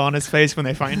smile on his face when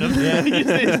they find him. He's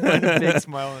like a big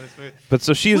smile on his face. But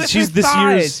so she's this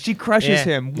year's. She crushes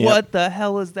him. Yeah. What the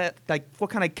hell is that? Like,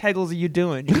 what kind of kegels are you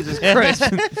doing? Jesus Christ!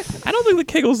 I don't think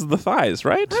the kegels are the thighs,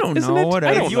 right? I don't Isn't know. it?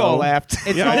 Whatever. I don't you know. all laughed.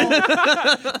 It's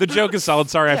all, the joke is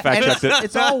solid. Sorry, I fact checked it.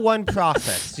 It's all one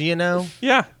process, you know?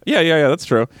 Yeah. That's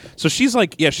true. So she's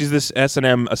like, she's this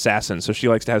S&M assassin. So she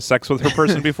likes to have sex with her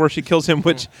person before she kills him,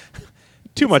 which.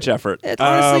 Too much effort.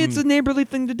 Honestly, it's a neighborly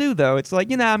thing to do, though. It's like,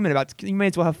 you may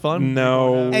as well have fun.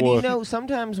 No. And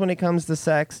sometimes when it comes to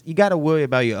sex, you got to worry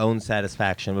about your own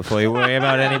satisfaction before you worry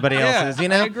about anybody else's. You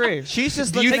know, I agree. She's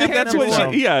just. Do you think that's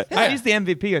what she? Yeah, she's the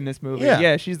MVP in this movie. Yeah.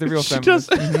 Yeah, she's the real feminist.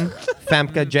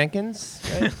 Famke Jenkins.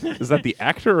 Right? Is that the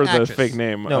actor or the fake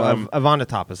name? No,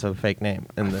 Ivanatop is a fake name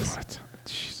in this.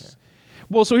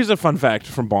 Well, so here's a fun fact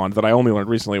from Bond that I only learned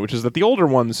recently, which is that the older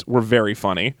ones were very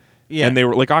funny. Yeah. And they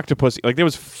were like Octopus, like there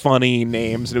was funny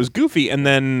names and it was goofy. And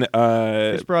then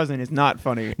Pierce Brosnan is not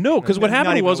funny. No, because what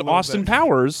happened was Austin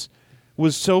Powers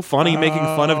was so funny making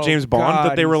fun of James Bond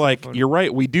that they were like, "You're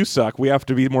right, we do suck. We have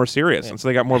to be more serious." And so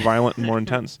they got more violent and more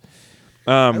intense.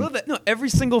 I love that. No, every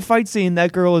single fight scene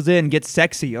that girl is in gets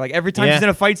sexy. Like every time she's in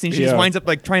a fight scene, she just winds up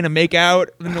like trying to make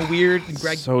out in a weird.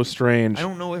 So strange. I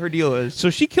don't know what her deal is. So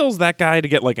she kills that guy to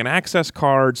get like an access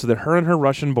card so that her and her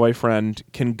Russian boyfriend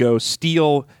can go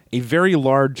steal a very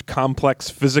large, complex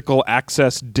physical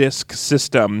access disk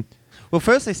system Well,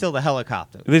 first they steal the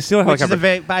helicopter. They steal a helicopter.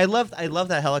 But I love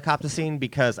that helicopter scene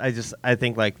because I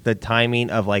think like the timing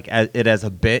of like it as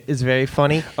a bit is very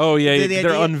funny. Oh yeah,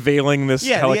 they're unveiling this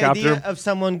helicopter. The idea of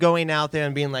someone going out there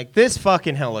and being like, this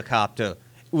fucking helicopter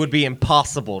would be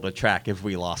impossible to track if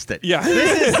we lost it. Yeah.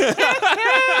 This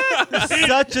is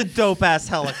such a dope-ass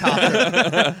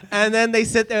helicopter. And then they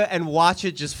sit there and watch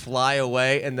it just fly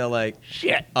away, and they're like,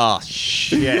 shit. Oh,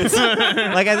 shit.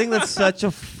 Like, I think that's such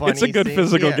a funny It's a good scene.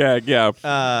 physical gag, yeah.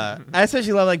 I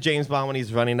especially love, like, James Bond when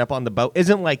he's running up on the boat.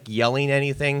 Isn't, like, yelling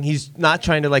anything. He's not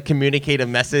trying to, like, communicate a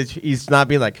message. He's not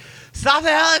being like, stop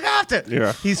the helicopter.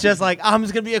 Yeah. He's just like, I'm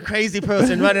just going to be a crazy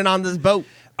person running on this boat.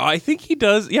 I think he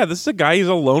does. Yeah, this is a guy. He's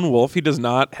a lone wolf. He does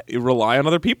not rely on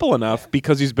other people enough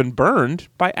because he's been burned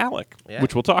by Alec,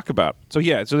 which we'll talk about. So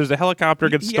yeah, so there's a helicopter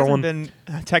gets stolen.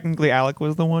 Technically, Alec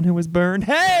was the one who was burned.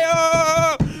 Hey,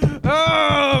 oh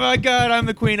my God, I'm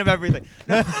the queen of everything.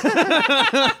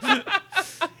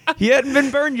 He hadn't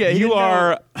been burned yet. You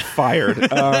are fired.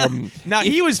 Now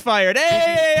he was fired.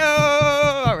 Hey,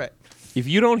 oh, all right. If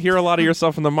you don't hear a lot of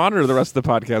yourself in the monitor the rest of the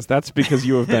podcast, that's because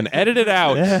you have been edited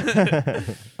out.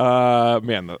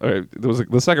 Man,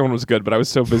 the second one was good, but I was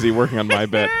so busy working on my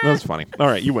bit. That was funny. All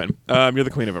right, you win. You're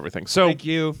the queen of everything. So thank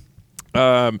you.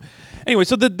 Anyway,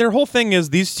 so their whole thing is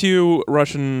these two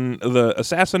the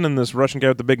assassin and this Russian guy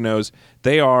with the big nose,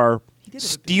 they are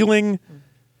stealing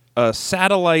a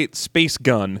satellite space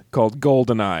gun called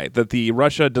GoldenEye that the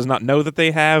Russia does not know that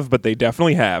they have, but they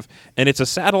definitely have. And it's a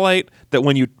satellite that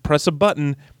when you press a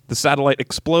button, the satellite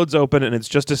explodes open, and it's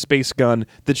just a space gun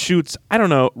that shoots, I don't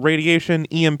know, radiation,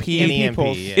 EMP. EMP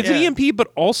pulse. yeah. It's an EMP,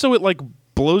 but also it like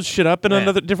blows shit up in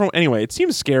another different. Anyway, it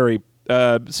seems scary.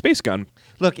 Space gun.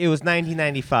 Look, it was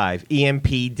 1995. EMP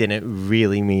didn't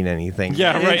really mean anything.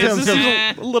 Yeah, right. It's just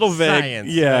a little vague. Science,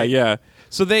 yeah, right? yeah.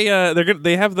 So they steal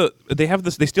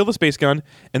the space gun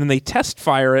and then they test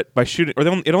fire it by shooting, or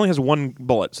it only has one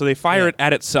bullet, so they fire it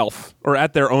at itself or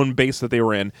at their own base that they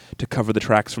were in to cover the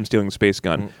tracks from stealing the space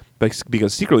gun,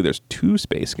 because secretly there's two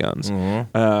space guns,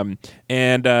 so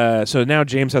now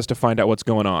James has to find out what's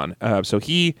going on. So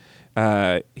he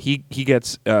goes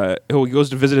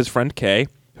to visit his friend Kay,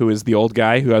 who is the old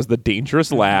guy who has the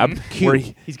dangerous lab.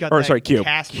 Q. He's got Q.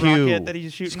 cast Q. rocket that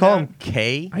he's shooting. Just call down. him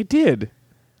K. I did.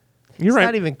 You're It's right.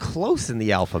 not even close in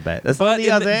the alphabet. That's But on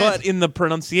the other end. but in the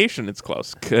pronunciation, it's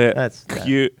close. That's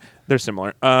cute. They're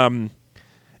similar.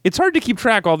 It's hard to keep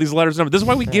track of all these letters and numbers. This is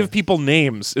why we give people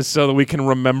names, is so that we can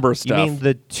remember You stuff. mean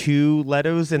the two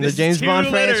letters in the There's James two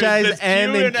Bond letters. franchise, There's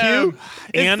M Q and Q?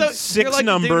 And You're 6 like,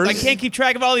 numbers. dude, I can't keep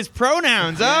track of all these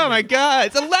pronouns. Oh my God,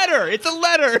 it's a letter. It's a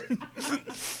letter.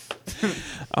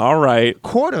 All right.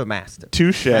 Quartermaster.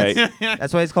 Touche.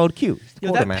 That's why it's called Q. It's the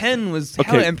Yo, that quartermaster. pen was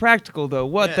Okay. hella impractical though.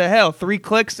 What the hell? 3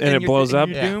 clicks And it you're- blows up.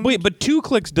 you're doomed? Wait, but 2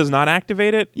 clicks does not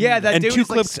activate it? Yeah, that and dude 2 is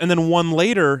like clicks and then 1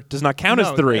 later does not count as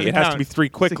No, 3. doesn't It has to count. be 3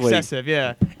 quickly. It's excessive,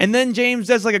 yeah. And then James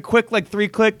does like a quick, like 3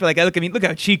 click, but like, look at me, look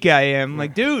how cheeky I am.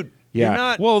 Like, dude, Yeah. you're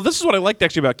not. Well, this is what I liked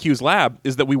actually about Q's lab,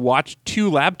 is that we watched 2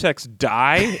 lab techs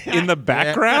die in the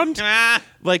background.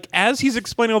 Like, as he's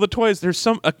explaining all the toys, there's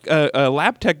a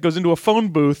lab tech goes into a phone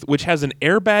booth which has an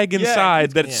airbag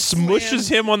inside that smushes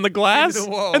him on the glass, into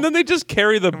the wall. and then they just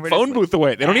carry the we're phone just booth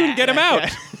away. They don't even get him out.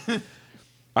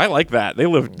 I like that.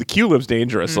 The Q lives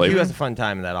dangerously. Q has a fun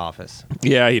time in that office.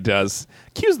 Yeah, he does.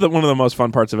 Q's one of the most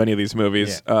fun parts of any of these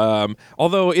movies.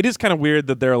 Although it is kind of weird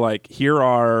that they're like, here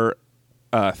are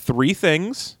 3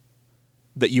 things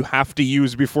that you have to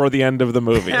use before the end of the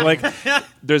movie. Like,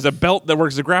 there's a belt that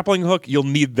works as a grappling hook. You'll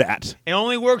need that. It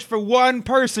only works for 1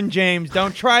 person, James.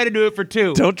 Don't try to do it for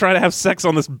 2. Don't try to have sex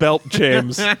on this belt,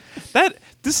 James.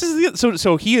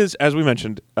 So he is, as we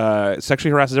mentioned,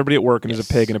 sexually harasses everybody at work and is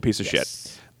a pig and a piece of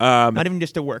shit. Not even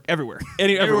just at work, everywhere.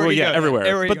 Everywhere.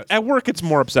 Everywhere he But goes. at work, it's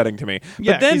more upsetting to me.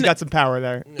 Yeah, but then, he's got some power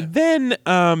there. Then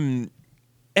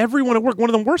everyone at work, one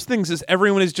of the worst things is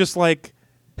everyone is just like,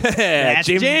 That's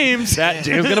James. James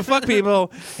gonna fuck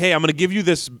people. Hey, I'm gonna give you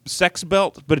this sex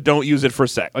belt, but don't use it for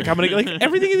sex. Like, I'm gonna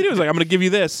everything you do is like, I'm gonna give you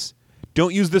this.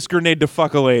 Don't use this grenade to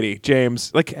fuck a lady,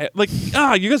 James. Like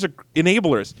you guys are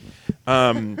enablers.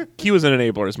 Q is an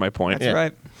enabler, is my point. That's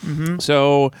right. Mm-hmm.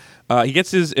 So he gets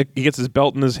his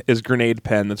belt and his grenade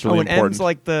pen. That's really and important. ends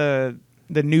like the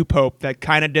new pope that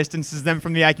kind of distances them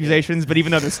from the accusations, but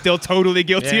even though they're still totally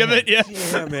guilty of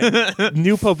it,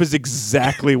 New Pope is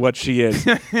exactly what she is.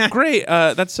 Great.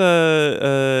 That's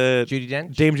Judi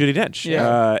Dench? Dame Judi Dench.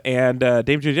 Yeah. And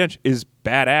Dame Judi Dench is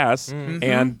badass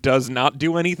and does not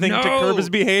do anything to curb his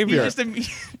behavior.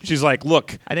 She's like,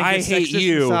 look, I hate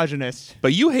you, misogynist.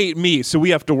 but you hate me, so we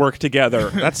have to work together.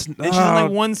 That's and she's in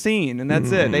like one scene, and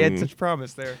that's it. They had such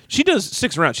promise there. She does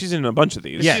 6 rounds. She's in a bunch of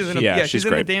these. She's in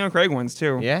great. the Daniel Craig ones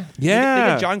too. Yeah. They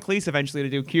get John Cleese eventually to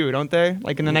do Q, don't they?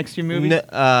 Like in the next few movies.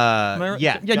 John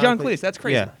Cleese. That's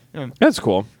crazy. Yeah. That's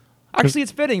cool. Actually,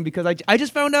 it's fitting because I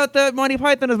just found out that Monty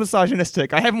Python is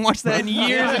misogynistic. I haven't watched that in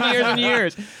years and years and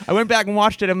years. I went back and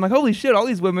watched it. I'm like, holy shit, all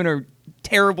these women are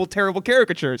terrible, terrible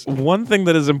caricatures. One thing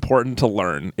that is important to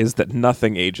learn is that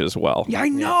nothing ages well. Yeah, I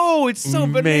know. It's so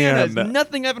bananas.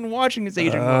 Nothing I've been watching is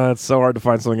aging well. It's so hard to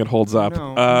find something that holds up.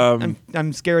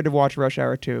 I'm scared to watch Rush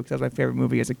Hour 2 because that was my favorite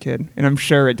movie as a kid, and I'm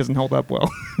sure it doesn't hold up well.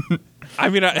 I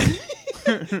mean,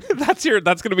 that's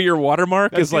going to be your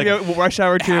watermark. Is like Rush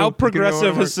Hour 2. How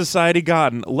progressive has society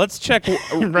gotten? Let's check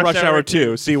Rush Hour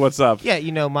 2. See what's up.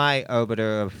 Yeah, my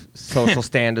arbiter of social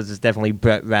standards is definitely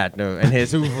Brett Ratner and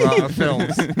his oeuvre of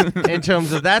films. In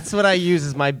terms of that's what I use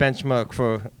as my benchmark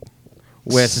for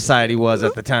where society was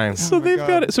at the time. So they've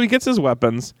got it. So he gets his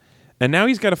weapons. And now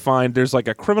he's got to find, there's like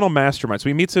a criminal mastermind. So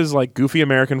he meets his like goofy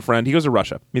American friend. He goes to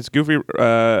Russia. Meets goofy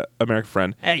American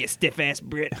friend. Hey, you stiff-ass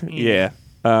Brit. Yeah.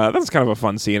 That's kind of a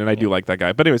fun scene, and I do like that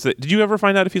guy. But anyways, did you ever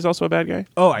find out if he's also a bad guy?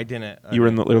 Oh, I didn't. You were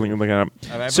literally looking at him.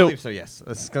 I believe so, yes. I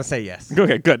was going to say yes.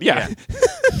 Okay, good. Yeah.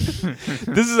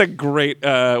 This is a great,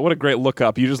 what a great look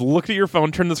up. You just looked at your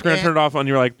phone, turned the screen, turned it off, and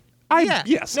you're like,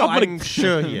 yes. No, I'm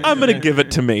sure he is. I'm going to give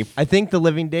it to me. I think The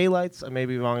Living Daylights, I may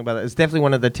be wrong about that. It's definitely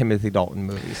one of the Timothy Dalton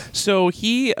movies. So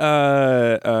he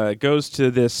goes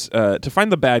to this, to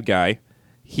find the bad guy.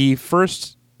 He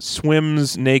first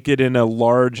swims naked in a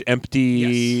large,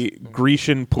 empty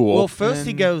Grecian pool. Well, first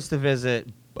he goes to visit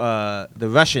the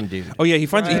Russian dude. Oh yeah, he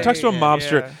talks to a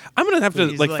mobster. Yeah. I'm gonna have to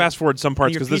like fast forward some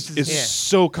parts because this is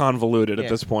so convoluted at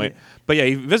this point. But yeah,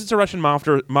 he visits a Russian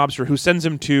mobster who sends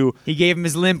him to. He gave him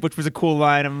his limp, which was a cool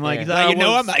line. I'm like,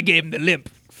 I gave him the limp.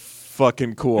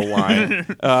 Fucking cool line.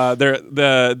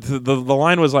 The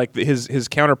line was like his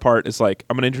counterpart is like,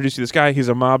 I'm gonna introduce you to this guy. He's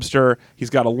a mobster. He's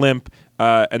got a limp.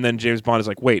 And then James Bond is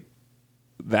like, wait,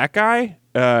 that guy?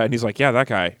 And he's like, yeah, that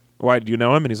guy. Why, do you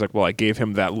know him? And he's like, well, I gave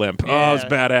him that limp. Yeah. Oh, it's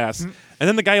badass. And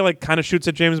then the guy like kind of shoots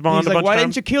at James Bond. He's a like, bunch why of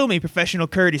didn't you kill me? Professional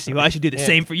courtesy. Well, I should do the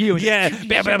same for you. And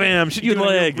bam, bam, bam, shoot your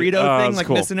leg. Burrito thing, like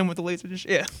cool. missing him with the laser.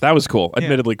 Yeah, that was cool.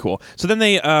 Admittedly cool. So then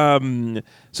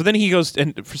then he goes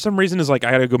and for some reason is like,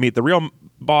 I gotta go meet the real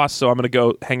boss. So I'm gonna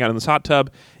go hang out in this hot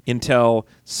tub until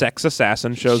Sex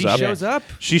Assassin shows up.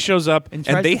 She shows up, and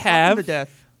they have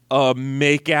a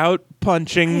make-out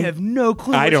punching. I have no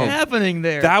clue what's happening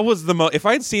there. That was the most. If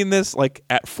I'd seen this like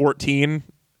at 14.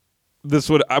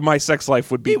 This would my sex life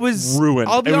would be ruined.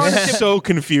 I'll be honest, was so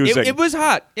confusing. It was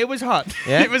hot. It was hot.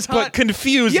 Yeah? It was hot, but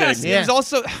confusing. Yes, it was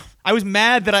also. I was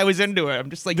mad that I was into it. I'm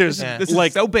just like, this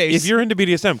is so base. If you're into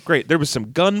BDSM, great. There was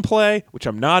some gunplay, which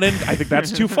I'm not in. I think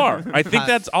that's too far. I think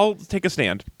I'll take a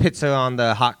stand. Pits her on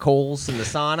the hot coals in the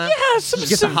sauna. Yeah,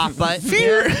 some a hot butt.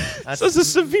 That's a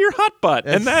severe hot butt,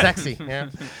 and that's sexy. Yeah.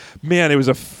 Man, it was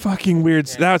a fucking weird.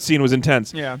 That scene was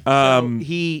intense. Yeah. So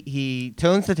he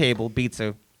turns the table, beats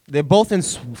her. They're both in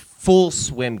full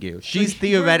swim gear. She's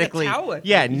theoretically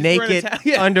naked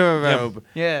under a robe.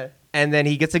 Yeah. And then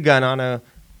he gets a gun on her,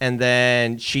 and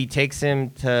then she takes him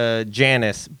to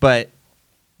Janice, but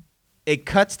it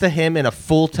cuts to him in a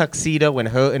full tuxedo and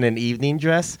her in an evening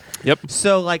dress. Yep.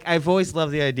 So like I've always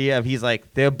loved the idea of he's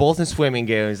like, they're both in swimming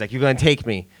gear. He's like, you're gonna take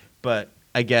me, but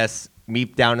I guess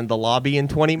meet down in the lobby in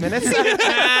 20 minutes.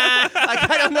 Like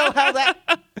I don't know how that.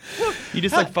 He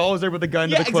just like follows her with a gun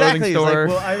to the clothing store.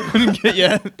 Like,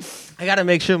 well, I got to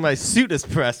make sure my suit is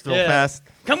pressed real fast.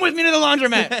 Come with me to the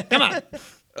laundromat. Come on.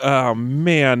 Oh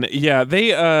man, yeah.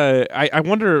 They, I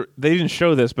wonder they didn't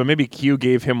show this, but maybe Q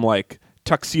gave him like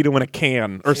tuxedo in a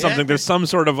can or something. There's some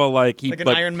sort of a like an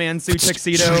Iron Man suit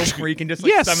tuxedo where you can just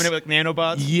summon it with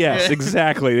nanobots. Yes,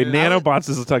 exactly. The nanobots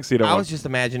is a tuxedo. I was just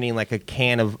imagining like a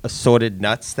can of assorted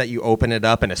nuts that you open it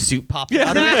up and a suit pops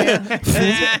out of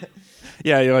it.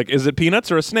 Yeah, you're like, is it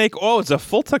peanuts or a snake? Oh, it's a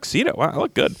full tuxedo. Wow, I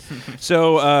look good.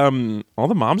 So all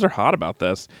the moms are hot about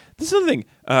this. This is the thing.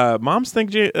 Moms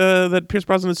think that Pierce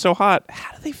Brosnan is so hot.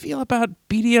 How do they feel about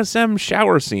BDSM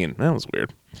shower scene? That was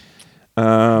weird.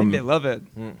 I think they love it.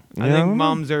 I think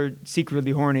moms are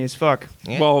secretly horny as fuck.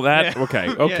 Yeah. Well,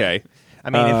 okay. I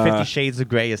mean, in 50 Shades of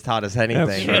Grey is hot as anything.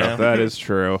 That's true. You know? That is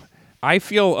true. I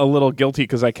feel a little guilty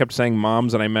because I kept saying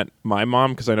moms and I meant my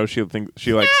mom because I know she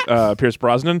likes Pierce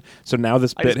Brosnan. So now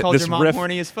this riff,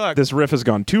 horny as fuck. This riff has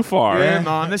gone too far. Your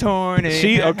mom is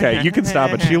horny. Okay, you can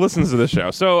stop it. She listens to the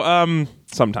show. So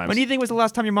sometimes. When do you think was the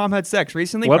last time your mom had sex?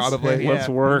 Recently, probably. Let's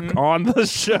work on the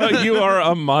show. You are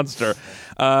a monster.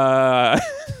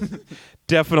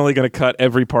 Definitely going to cut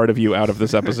every part of you out of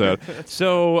this episode.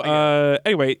 So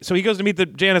anyway, so he goes to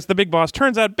meet Janice, the big boss.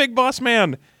 Turns out Big Boss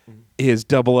Man is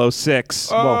 006.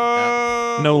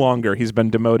 Well, no longer. He's been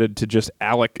demoted to just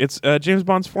Alec. It's James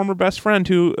Bond's former best friend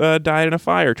who died in a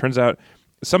fire. Turns out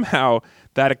somehow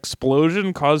that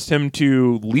explosion caused him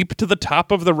to leap to the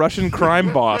top of the Russian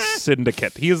crime boss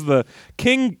syndicate. He is the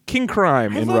king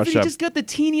crime in Russia. He just got the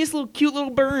teeniest little cute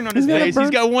little burn on his face. He's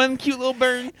got one cute little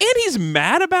burn. And he's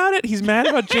mad about it. He's mad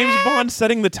about James Bond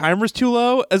setting the timers too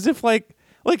low, as if like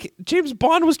James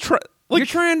Bond was you're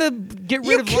trying to get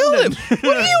rid of London. Him.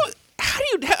 What do you... How do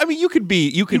you? I mean, you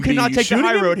cannot take the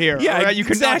high road here. Yeah, right? You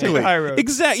cannot take the high road.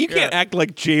 Exactly. You can't act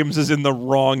like James is in the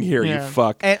wrong here. Yeah. You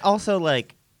fuck. And also,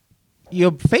 like,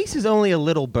 your face is only a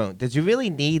little burnt. Did you really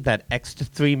need that extra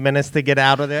 3 minutes to get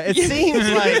out of there? It seems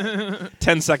like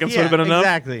 10 seconds would have been enough.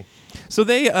 Exactly. So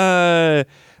they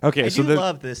okay. I so do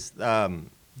love this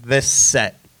this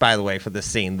set. By the way, for the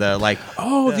scene, the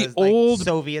old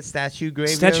Soviet statue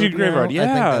graveyard. Yeah, I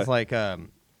think that's like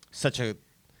such a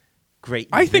great.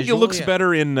 I think visual. it looks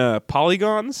better in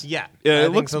polygons. Yeah,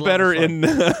 it looks better in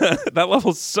that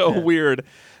level's so weird.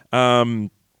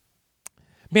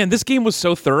 Man, this game was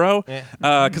so thorough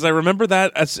because I remember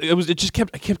that I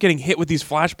kept getting hit with these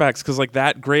flashbacks because like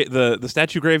the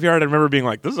statue graveyard. I remember being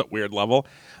like, this is a weird level.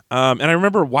 And I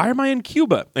remember, why am I in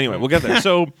Cuba? Anyway, we'll get there.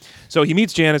 So he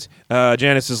meets Janice.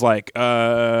 Janice is like,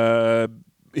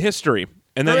 history.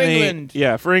 And then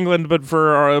England. For England, but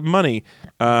for our money.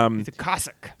 He's a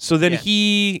Cossack. So then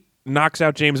he knocks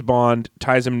out James Bond,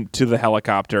 ties him to the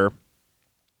helicopter,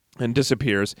 and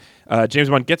disappears. James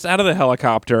Bond gets out of the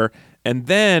helicopter, and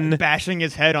then bashing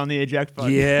his head on the eject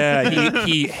button. Yeah,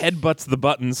 he headbutts the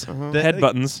buttons. The head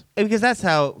buttons. Because that's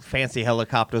how fancy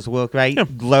helicopters work, right?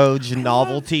 Large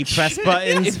novelty press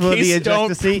buttons for the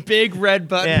ejector seat. Big red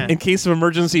button. Yeah. In case of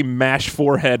emergency, mash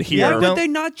forehead here. Why would they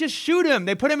not just shoot him?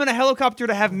 They put him in a helicopter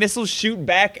to have missiles shoot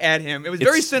back at him. It was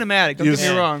very cinematic. Don't get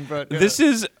me wrong, but this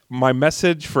is my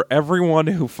message for everyone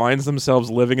who finds themselves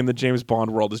living in the James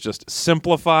Bond world is just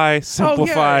simplify. Talk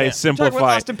about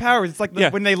Austin Powers. It's like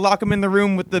when they lock him in the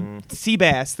room with the sea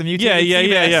bass, the mutated sea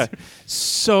bass. Yeah.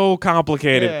 So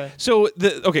complicated. Yeah. So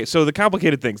the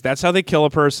complicated things. That's how they kill a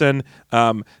person.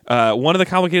 One of the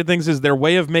complicated things is their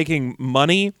way of making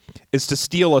money is to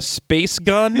steal a space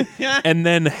gun and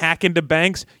then hack into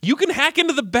banks. You can hack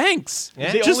into the banks.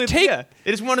 Yeah. They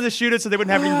just wanted to shoot it so they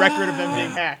wouldn't have any record of them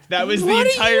being hacked. That was the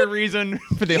entire reason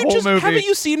for the whole movie. Haven't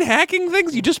you seen hacking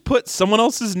things? You just put someone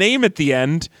else's name at the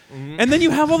end, and then you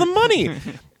have all the money.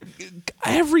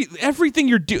 Everything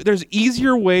you're doing, there's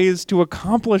easier ways to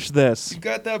accomplish this. You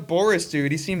got that Boris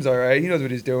dude. He seems all right. He knows what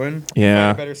he's doing.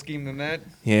 Yeah. A better scheme than that.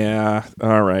 Yeah.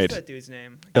 All right. What's that dude's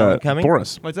name? Alan Cumming?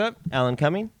 Boris. What's up? Alan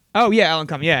Cumming? Oh, yeah, Alan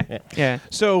Cumming. Yeah.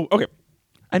 So, okay.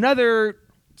 Another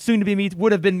soon-to-be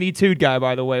would have been Me Too guy,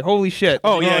 by the way. Holy shit.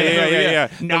 Oh, yeah.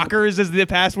 Knockers is the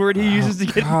password he uses to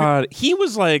get... God. He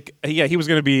was like... Yeah, he was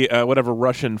going to be whatever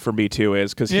Russian for Me Too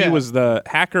is, because he was the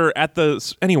hacker at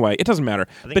the... Anyway, it doesn't matter.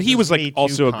 But he was like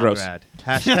also a gross...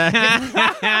 Hashtag.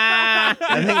 I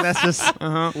think that's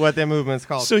just what their movement's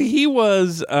called. So he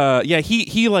was...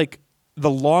 he like... The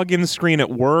login screen at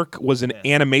work was an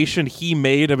animation he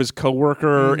made of his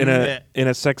coworker in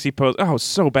a sexy pose. Oh,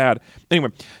 so bad. Anyway,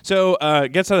 so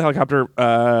gets out of the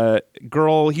helicopter.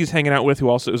 Girl he's hanging out with, who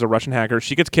also is a Russian hacker,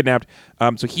 she gets kidnapped.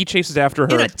 So he chases after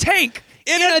her in a tank.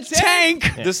 In a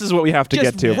tank. This is what we have to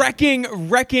get to.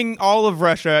 Wrecking all of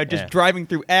Russia. Just driving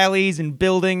through alleys and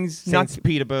buildings. St.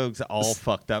 Petersburg's all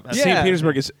fucked up. St.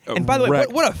 Petersburg is. And by the way,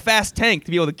 what a fast tank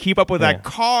to be able to keep up with that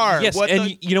car. Yes,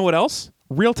 you know what else?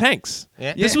 Real tanks.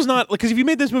 Yeah. This was not because if you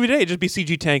made this movie today, it'd just be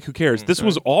CG tank. Who cares? This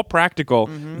was all practical.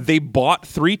 They bought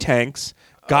 3 tanks,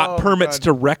 got permits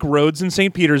to wreck roads in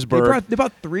St. Petersburg. They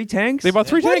bought 3 tanks. They bought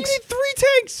 3 tanks. Why do you need 3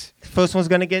 tanks? First one's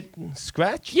gonna get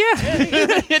scratched. Yeah,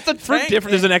 it's a tank.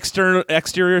 There's an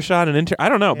exterior shot and interior. I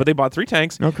don't know, but they bought 3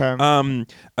 tanks. Okay.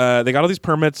 They got all these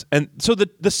permits, and so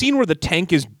the scene where the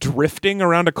tank is drifting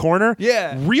around a corner.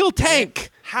 Yeah. Real tank.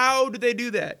 How do they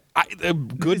do that?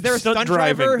 Good Is there a stunt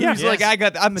driving. driver who's like,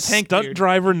 I'm the tank stunt dude.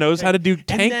 driver knows how to do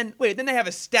tank. And then they have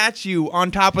a statue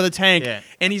on top of the tank,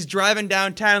 and he's driving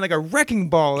downtown like a wrecking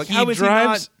ball. Like, how is he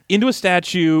not? into a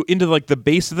statue, into like the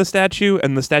base of the statue,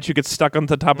 and the statue gets stuck on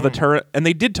the top of the turret. And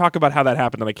they did talk about how that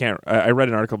happened, and I read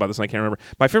an article about this, and I can't remember.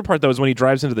 My favorite part, though, is when he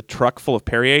drives into the truck full of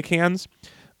Perrier cans.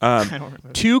 I don't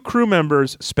remember. 2 crew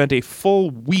members spent a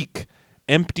full week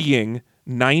emptying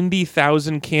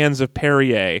 90,000 cans of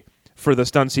Perrier for the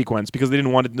stunt sequence because they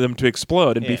didn't want them to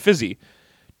explode and be fizzy.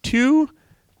 2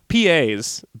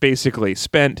 PAs basically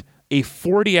spent a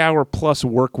 40-hour plus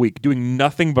work week doing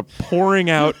nothing but pouring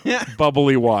out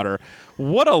bubbly water.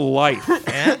 What a life.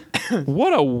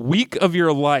 What a week of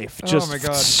your life. Just my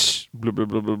God. Blah, blah,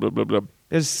 blah, blah, blah, blah, blah.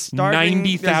 There's starving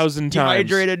 90,000 times.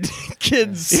 dehydrated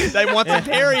kids that want the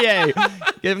Perrier.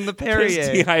 Give them the Perrier. There's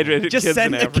dehydrated Just kids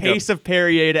send in a Africa. case of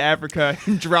Perrier to Africa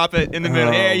and drop it in the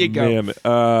middle. There you go.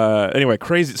 Man. Anyway,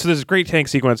 crazy. So there's a great tank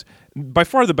sequence. By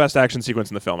far the best action sequence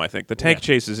in the film, I think. The tank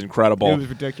chase is incredible. It was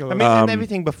ridiculous. I mean, and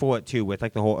everything before it too, with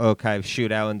like the whole archive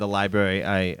shootout in the library.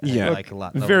 I like a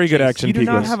lot. Very good action You do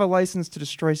sequence. not have a license to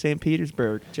destroy St.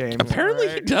 Petersburg, James. Apparently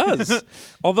he does.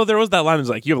 Although there was that line that was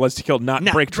like, you have a license to kill, not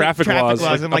break traffic laws.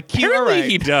 I'm like, you're apparently right.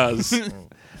 he does.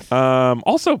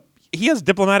 Also, he has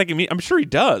diplomatic immunity. I'm sure he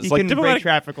does. He like can diplomatic break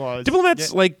traffic laws.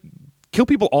 Diplomats like kill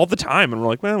people all the time, and we're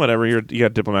like, well, whatever. You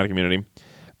got diplomatic immunity.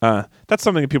 That's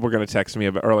something that people are going to text me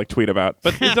about or like tweet about,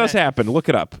 but it does happen. Look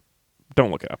it up. Don't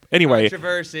look it up. Anyway,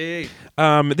 Controversy.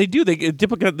 they do.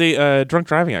 They drunk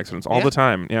driving accidents all the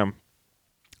time. Yeah.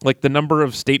 Like the number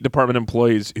of State Department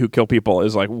employees who kill people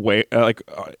is like way,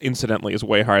 incidentally, is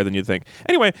way higher than you'd think.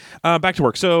 Anyway, back to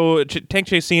work. So tank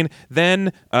chase scene.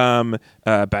 Then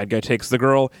bad guy takes the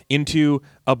girl into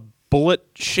a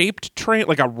bullet-shaped train,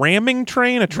 like a ramming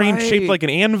train, a train shaped like an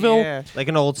anvil. Yeah. Like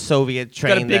an old Soviet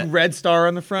train. Got a big red star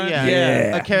on the front.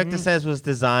 Yeah. A character says was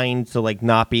designed to like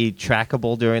not be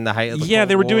trackable during the height of the Cold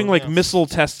they were War. doing like missile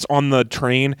tests on the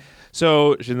train.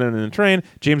 So then in the train,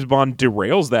 James Bond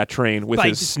derails that train with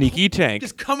his sneaky tank.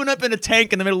 Just coming up in a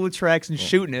tank in the middle of the tracks and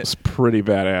shooting it. It's pretty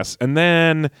badass. And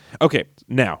then,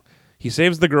 now he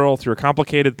saves the girl through a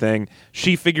complicated thing.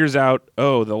 She figures out,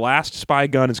 the last spy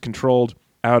gun is controlled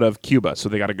out of Cuba. So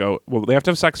they got to go. Well, they have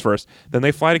to have sex first. Then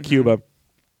they fly to Cuba,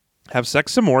 have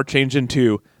sex some more, change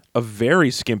into a very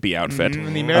skimpy outfit.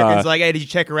 And the American's like, hey, did you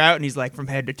check her out? And he's like, from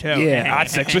head to toe. Yeah, I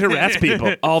sexually harass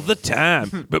people all the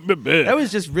time. That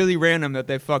was just really random that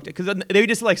they fucked it because they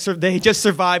just they just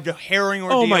survived a harrowing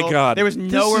ordeal. Oh my God. There was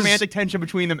no romantic tension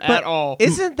between them at all.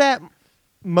 Isn't that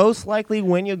most likely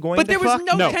when you're going But to there was fuck?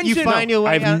 no tension. You find your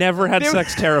way I've out. never had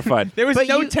sex terrified. There was But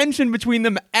no you- tension between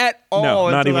them at all. No,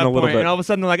 not until even that a little point. bit. And all of a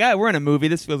sudden, they're like, we're in a movie.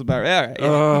 This feels about right. All right. Yeah.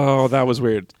 Oh, that was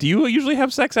weird. Do you usually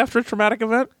have sex after a traumatic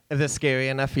event? If they're scary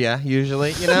enough, yeah,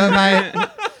 usually. You know,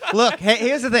 look,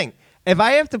 here's the thing. If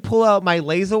I have to pull out my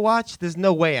laser watch, there's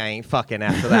no way I ain't fucking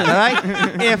after that, all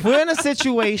right? If we're in a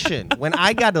situation when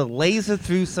I got to laser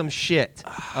through some shit,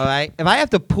 all right? If I have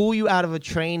to pull you out of a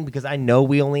train because I know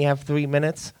we only have 3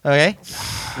 minutes, okay?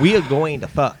 We are going to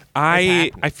fuck. I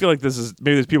feel like this is,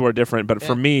 maybe these people are different, but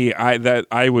for me,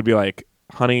 I would be like,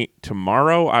 honey,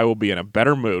 tomorrow I will be in a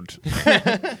better mood.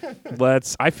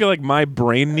 I feel like my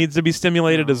brain needs to be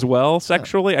stimulated as well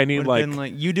sexually. I need Been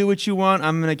like, you do what you want.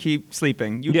 I'm gonna keep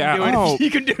sleeping. You yeah, can do it.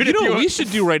 You can do it. You know if what you we want.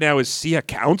 should do right now is see a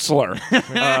counselor.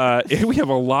 We have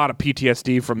a lot of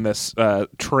PTSD from this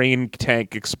train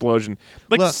tank explosion.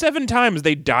 Like Look. 7 times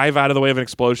they dive out of the way of an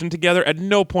explosion together. At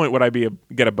no point would I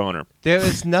get a boner. There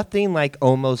is nothing like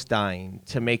almost dying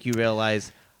to make you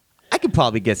realize I could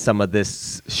probably get some of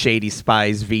this Shady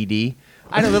Spies VD.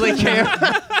 I don't really care.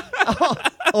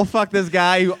 Oh, fuck this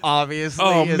guy who obviously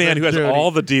is man, who has dirty.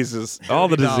 all the diseases. All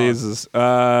the dog. diseases.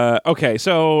 Okay,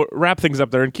 so wrap things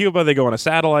up there. In Cuba, they go on a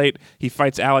satellite. He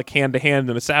fights Alec hand to hand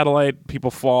in a satellite.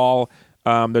 People fall.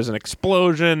 There's an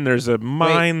explosion. There's a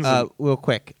mines. Wait, real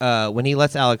quick. When he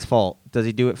lets Alex fall, does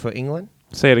he do it for England?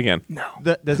 Say it again. No.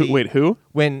 Does Who, he, wait, who?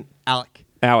 When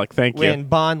Alec, thank when you.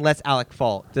 Bond lets Alec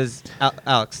fall, does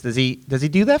Alex does he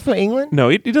do that for England? No,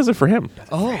 he does it for him.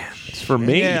 Oh, It's for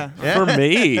me. Yeah. For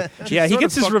me. Yeah, he Sort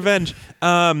gets of his revenge.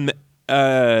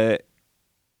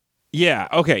 Yeah.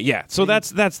 Okay. Yeah. So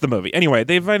that's the movie. Anyway,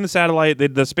 they find the satellite.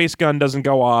 The space gun doesn't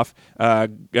go off.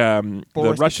 The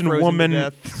Forrest Russian is frozen to woman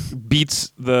death.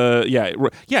 beats the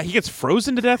yeah. He gets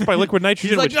frozen to death by liquid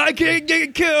nitrogen. He's like, which, I can't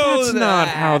get killed. that's not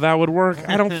how that would work.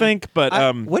 I don't think. But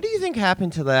what do you think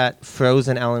happened to that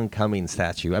frozen Alan Cummings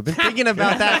statue? I've been thinking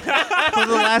about that for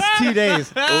the last 2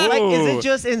 days. Like, is it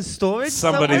just in storage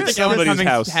Somebody's somewhere? Somebody's Cummings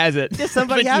house. has it. Does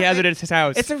somebody I think have he has it? it at his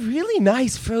house. It's a really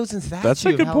nice frozen statue. That's a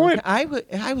of good Alan point.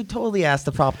 I would totally ask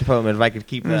the prop department if I could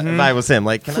keep that if I was him.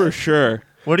 Like, can for sure.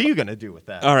 What are you gonna do with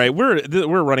that? All right,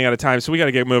 we're running out of time, so we got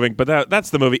to get moving. But that's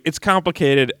the movie. It's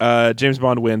complicated. James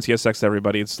Bond wins. He has sex with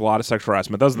everybody. It's a lot of sexual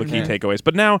harassment. Those are the key takeaways.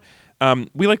 But now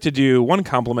we like to do one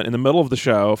compliment in the middle of the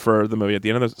show for the movie. At the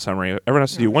end of the summary, everyone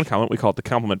has to do one compliment. We call it the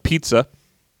compliment pizza.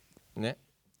 Yeah.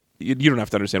 You don't have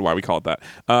to understand why we call it that.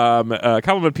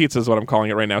 Compliment pizza is what I'm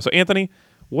calling it right now. So, Anthony,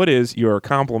 what is your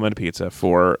compliment pizza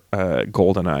for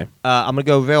GoldenEye? I'm gonna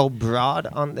go real broad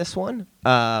on this one.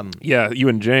 Yeah, you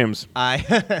and James.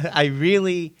 I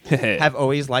really have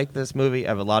always liked this movie. I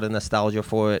have a lot of nostalgia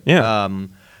for it. Yeah.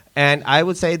 And I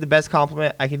would say the best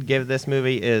compliment I could give this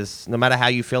movie is, no matter how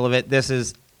you feel of it, this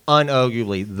is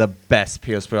unarguably the best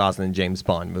Pierce Brosnan James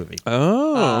Bond movie.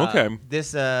 Oh, okay.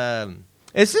 This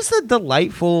it's just a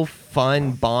delightful,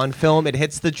 fun Bond film. It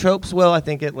hits the tropes well. I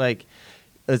think it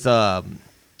it's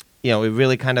it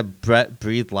really kind of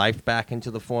breathed life back into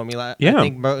the formula. Yeah. I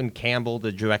think Merton Campbell,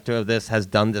 the director of this, has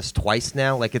done this twice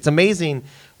now. Like, it's amazing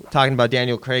talking about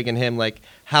Daniel Craig and him, like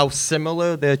how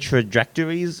similar their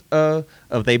trajectories are.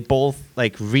 They both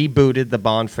rebooted the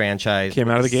Bond franchise. Came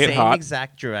out of the gate same hot.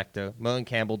 Exact director. Merton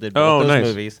Campbell did both those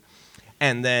movies.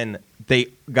 And then they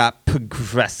got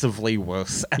progressively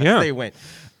worse as they went.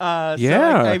 So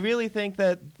I really think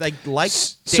that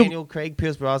Daniel Craig,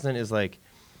 Pierce Brosnan is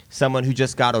someone who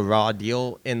just got a raw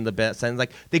deal in the best sense.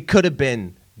 They could have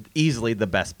been easily the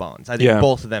best Bonds. I think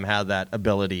both of them had that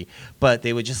ability, but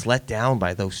they were just let down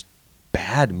by those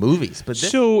bad movies. But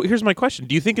so here's my question: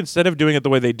 do you think instead of doing it the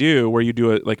way they do, where you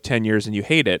do it 10 years and you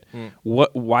hate it,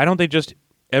 why don't they just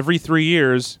every 3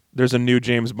 years there's a new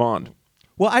James Bond?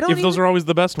 Well, I don't. If those are always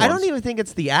the best ones, I don't even think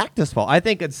it's the actor's fault. I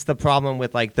think it's the problem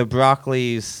with the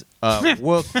Broccoli's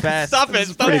work best. Stop it!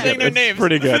 Stop saying their names.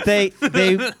 Pretty good.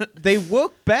 They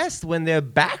work best when their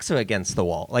backs are against the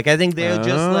wall. I think they're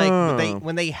just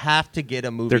when they have to get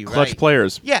a movie. They're clutch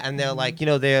players. Yeah, and they're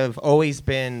they've always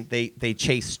been they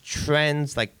chase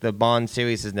trends. The Bond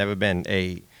series has never been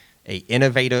a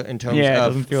innovator in terms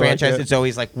of franchise. It's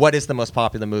always what is the most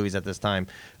popular movies at this time?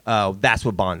 That's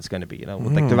what Bond's going to be.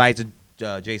 With the rise of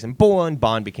Jason Bourne,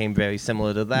 Bond became very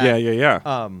similar to that.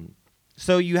 Yeah.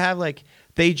 So you have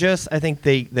they just, I think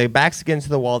their backs against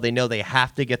the wall. They know they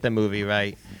have to get the movie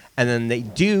right, and then they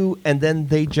do, and then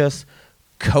they just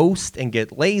coast and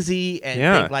get lazy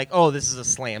and think oh, this is a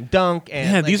slam dunk.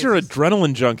 And these are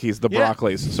adrenaline junkies. The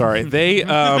Broccolis. Sorry, they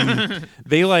when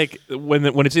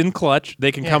it's in clutch,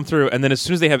 they can come through, and then as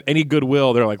soon as they have any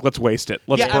goodwill, they're let's waste it,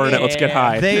 let's burn it, let's get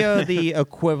high. They are the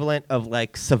equivalent of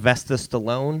Sylvester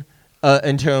Stallone.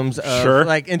 In terms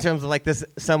of this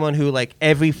someone who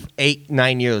every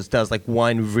 8-9 years does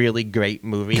one really great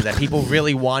movie that people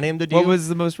really want him to do. What was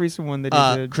the most recent one that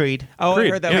he did? Creed. Oh, Creed. I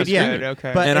heard that was good.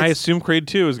 Okay. And I assume Creed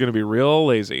 2 is going to be real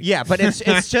lazy. Yeah, but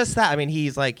it's just that. I mean,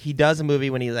 he's he does a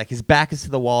movie when he his back is to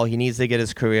the wall. He needs to get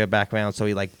his career back around, so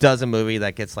he does a movie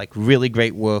that gets really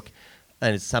great work.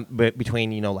 And it's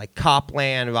between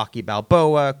Copland, Rocky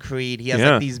Balboa, Creed. He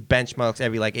has these benchmarks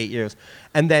every 8 years,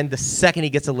 and then the second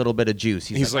he gets a little bit of juice,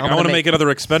 he's I want to make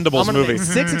another Expendables movie.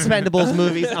 6 Expendables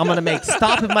movies. I'm gonna make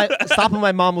Stop and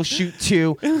My Mom Will Shoot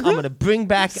 2. I'm gonna bring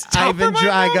back Ivan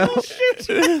Drago.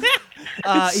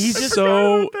 He's just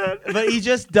but he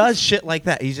just does shit like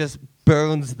that. He just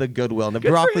burns the goodwill, and the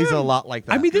Broccoli's a lot like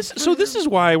that. I mean, this is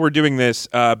why we're doing this.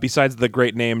 Besides the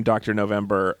great name Dr.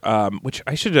 November, which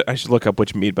I should look up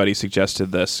which Meat Buddy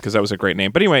suggested this because that was a great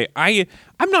name. But anyway,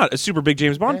 I'm not a super big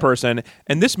James Bond person,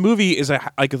 and this movie is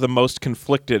the most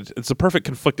conflicted. It's a perfect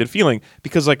conflicted feeling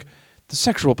because the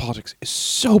sexual politics is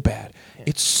so bad. Yeah.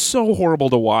 It's so horrible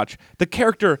to watch. The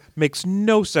character makes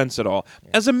no sense at all.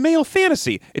 Yeah. As a male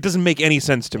fantasy, it doesn't make any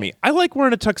sense to me. I like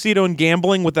wearing a tuxedo and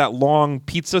gambling with that long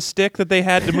pizza stick that they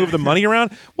had to move the money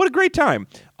around. What a great time.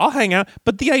 I'll hang out.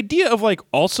 But the idea of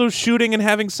also shooting and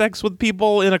having sex with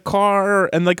people in a car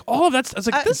and all of that, it's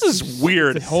this is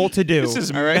weird. It's a whole to-do. This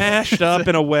is mashed up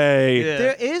in a way. Yeah.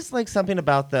 There is something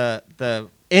about the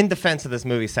in defense of this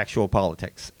movie, sexual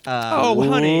politics.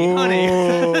 Honey.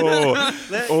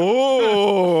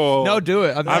 No, do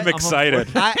it. I'm excited.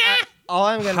 All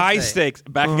I'm gonna High say, stakes,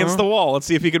 back against the wall. Let's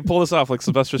see if he can pull this off like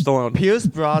Sylvester Stallone. Pierce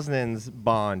Brosnan's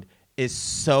Bond is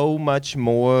so much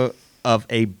more of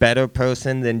a better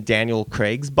person than Daniel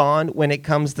Craig's Bond when it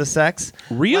comes to sex.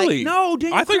 Really? No,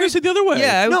 I thought you said the other way.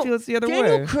 Yeah, I would feel it's the other way.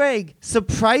 Daniel Craig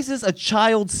surprises a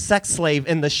child sex slave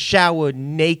in the shower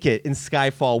naked in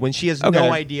Skyfall when she has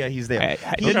no idea he's there.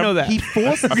 I didn't know that. He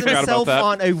forces himself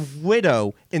on a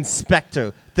widow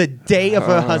inspector the day of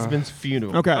her husband's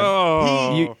funeral. Okay.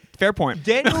 Oh. Fair point.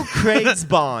 Daniel Craig's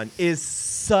Bond is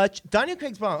such Daniel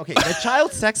Craig's Bond. Okay, the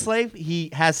child sex slave he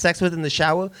has sex with in the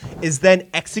shower is then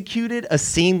executed a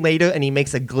scene later, and he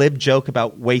makes a glib joke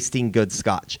about wasting good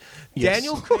scotch. Yes.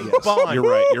 Daniel Craig's Bond. You're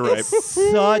right. Is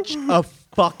such a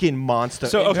fucking monster.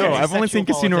 So, okay, No, I've only seen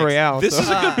Casino Royale. This is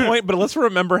a good point, but let's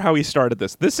remember how he started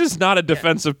this. This is not a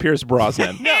defense of Pierce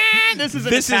Brosnan. This is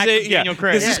an attack of Daniel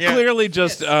Craig. This is clearly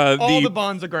just all the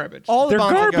Bonds are garbage. All the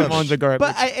garbage. Bonds are garbage.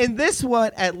 But in this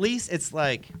one, at least it's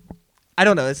like, I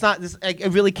don't know. It's not. I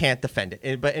really can't defend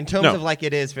it. But in terms of like,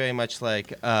 it is very much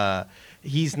like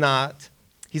he's not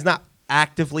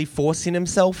actively forcing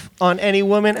himself on any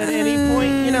woman at any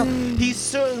point. You know, he's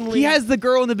certainly. He has the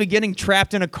girl in the beginning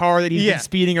trapped in a car that he's been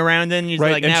speeding around in. And he's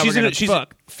like, and now she's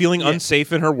fuck. feeling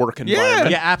unsafe in her work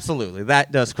environment. Yeah, absolutely.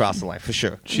 That does cross the line for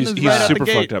sure. He's Right out super the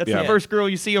gate. fucked up. That's Yeah. the first girl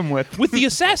you see him with. With the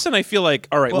assassin, I feel like,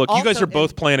 all right, Well, look, you guys also are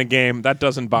both playing a game. That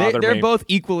doesn't bother They're me. both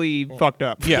equally fucked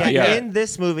up. Yeah. In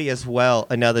this movie as well,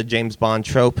 another James Bond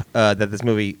trope that this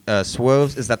movie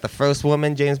swerves is that the first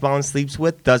woman James Bond sleeps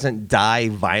with doesn't die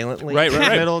violently in the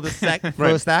middle of the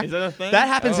first act. Is that a thing? That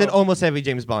happens in almost every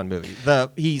James Bond movie.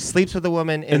 He sleeps with a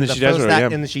woman in And the then she dies, first right, act, yeah.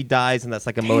 and then she dies, and that's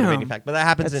like a motivating fact. But that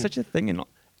happens That's such a thing. it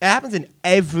happens in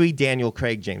every Daniel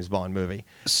Craig James Bond movie.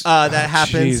 That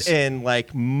happens in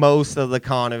like most of the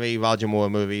Connery, Roger Moore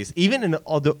movies. Even in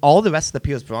all the rest of the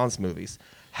Pierce Brosnan movies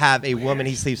have a woman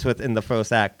he sleeps with in the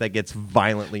first act that gets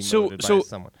violently murdered by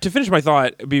someone. To finish my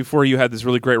thought, before you had this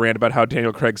really great rant about how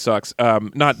Daniel Craig sucks,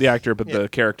 not the actor, but the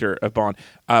character of Bond,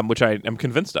 which I am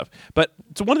convinced of. But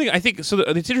so one thing I think, it's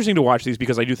interesting to watch these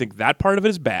because I do think that part of it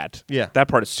is bad. Yeah. That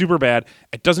part is super bad.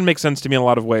 It doesn't make sense to me in a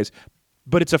lot of ways,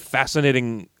 but it's a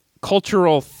fascinating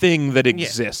cultural thing that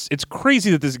exists. It's crazy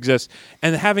that this exists,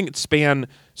 and having it span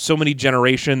so many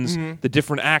generations, the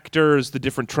different actors, the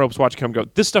different tropes, watch come go.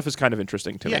 This stuff is kind of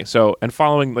interesting to me. So, and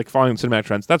following cinematic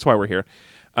trends, that's why we're here.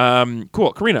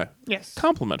 Cool, Karina. Yes.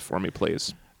 Compliment for me,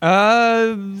 please.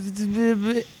 My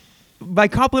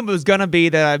compliment was gonna be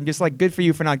that I'm just like, good for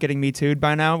you for not getting Me Too'd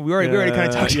by now. We already kind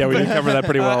of talked. Yeah, we did cover that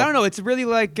pretty well. I don't know. It's really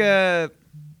like it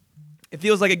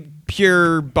feels like a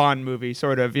pure Bond movie,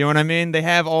 sort of. You know what I mean? They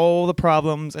have all the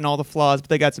problems and all the flaws, but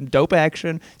they got some dope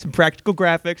action, some practical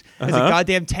graphics. There's a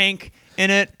goddamn tank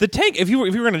in it. The tank. If you were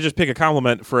going to just pick a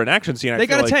compliment for an action scene, They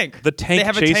got a tank. The tank They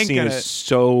have a chase tank scene in is it.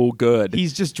 so good.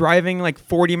 He's just driving like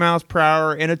 40 miles per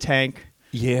hour in a tank.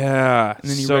 Yeah, And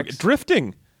then he so wrecks.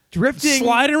 drifting, in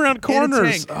sliding around a tank.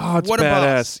 corners. Oh, it's What a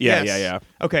badass. boss. Yeah, Yes. yeah.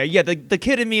 Okay, yeah. The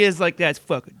kid in me is like, that's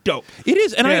fucking dope. It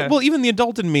is, and Yeah. even the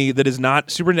adult in me that is not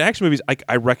super into action movies,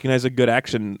 I recognize a good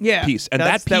action piece, and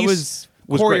that piece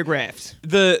was great. choreographed.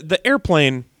 The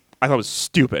airplane I thought was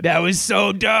stupid, That was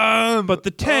so dumb. but the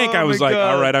tank Oh I was my like,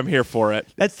 God. all right, I'm here for it.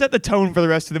 That set the tone for the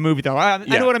rest of the movie, though. I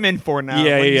know what I'm in for now.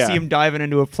 Yeah, when you yeah. see him diving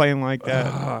into a plane like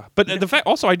that. But the fact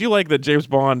also, I do like that James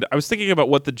Bond. I was thinking about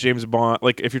what the James Bond,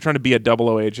 like if you're trying to be a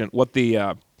 00 agent, what the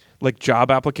like job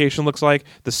application looks like,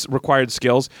 the required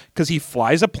skills, because he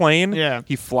flies a plane,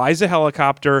 he flies a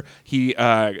helicopter, he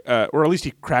or at least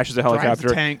he crashes a helicopter,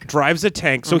 drives a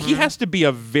tank. So he has to be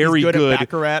a very He's good at good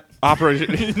Baccarat. operator.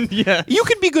 Yeah. You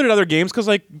can be good at other games because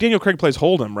like Daniel Craig plays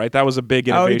Hold'em, right? That was a big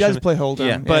innovation. Oh, he does play Hold'em.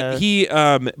 Yeah. But he,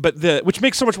 which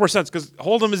makes so much more sense because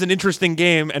Hold'em is an interesting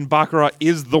game and Baccarat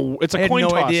is it's a I had coin no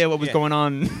toss. idea what was going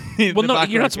on. Well, no,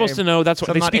 you're not supposed to know. That's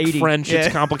what they speak 80. French. Yeah.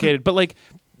 It's complicated, but like.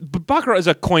 But Baccarat is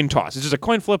a coin toss. It's just a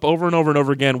coin flip over and over and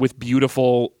over again with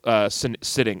beautiful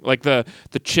sitting. Like the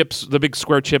chips, the big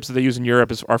square chips that they use in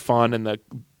Europe are fun, and the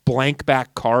blank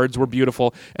back cards were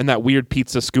beautiful, and that weird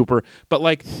pizza scooper. But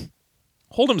like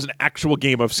Hold'em's an actual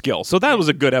game of skill, so that was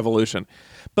a good evolution.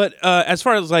 But as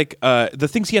far as like the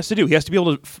things he has to do, he has to be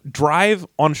able to drive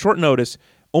on short notice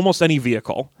almost any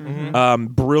vehicle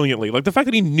brilliantly. Like the fact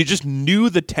that he just knew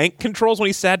the tank controls when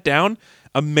he sat down.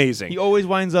 Amazing. He always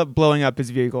winds up blowing up his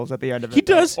vehicles at the end of it. He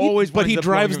does, but he winds up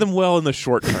drives blowing them well in the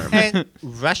short term. And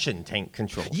Russian tank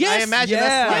control. Yes, I imagine yeah,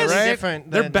 that's slightly right? different.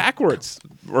 They're than- backwards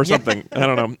or something. I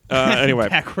don't know. Anyway,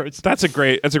 backwards. That's a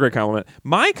great compliment.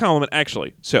 My compliment,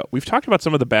 actually. So we've talked about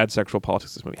some of the bad sexual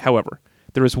politics of this movie. However,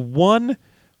 there is one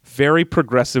very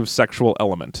progressive sexual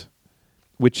element,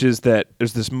 which is that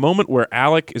there's this moment where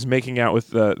Alec is making out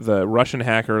with the Russian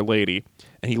hacker lady,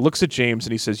 and he looks at James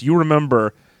and he says, "You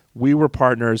remember, we were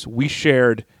partners. We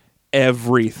shared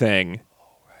everything.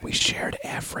 We shared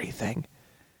everything."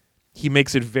 He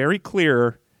makes it very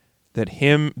clear that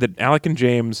Alec and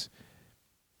James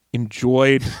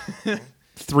enjoyed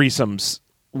threesomes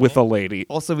with a lady.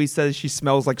 Also, he says she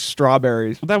smells like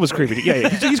strawberries. That was creepy. Yeah.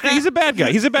 He's a bad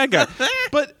guy. He's a bad guy.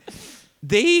 But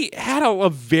they had a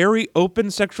very open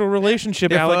sexual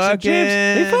relationship, Alex and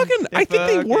James. I think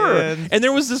they were. And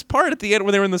there was this part at the end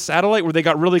when they were in the satellite where they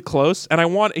got really close, and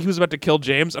he was about to kill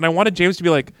James, and I wanted James to be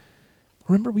like,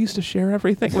 remember we used to share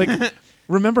everything? Like,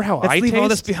 remember how Let's leave all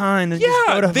this behind and just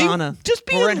go to Havana. Just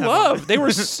be in love. They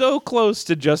were so close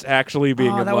to just actually being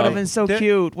in love. That would have been so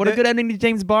cute. What a good ending to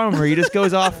James Bond where he just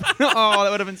goes off. Oh,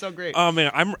 that would have been so great. Oh,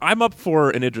 man, I'm up for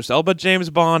an Idris Elba James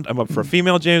Bond. I'm up for a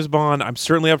female James Bond. I'm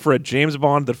certainly up for a James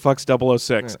Bond that fucks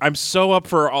 006. I'm so up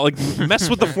for mess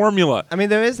with the formula. I mean,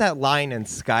 there is that line in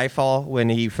Skyfall when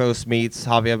he first meets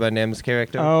Javier Bardem's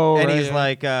character. Oh, and right, he's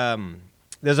like,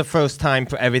 there's a first time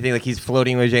for everything. Like, he's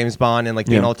floating with James Bond and, like,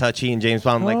 being all touchy, and James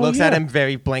Bond, looks at him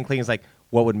very blankly and is like,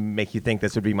 what would make you think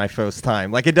this would be my first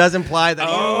time? Like, it does imply that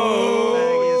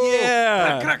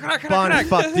Bond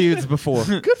fucked dudes before.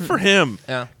 Good for him.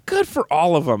 Yeah. Good for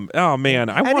all of them. Oh, man.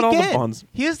 I want all the Bonds.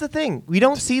 Here's the thing. We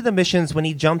don't see the missions when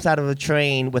he jumps out of a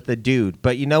train with the dude.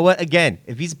 But you know what? Again,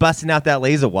 if he's busting out that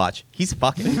laser watch, he's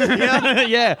fucking.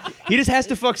 Yeah. He just has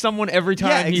to fuck someone every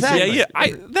time. Yeah, exactly.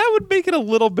 That would make it a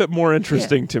little bit more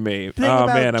interesting to me. The thing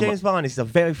about James Bond, he's a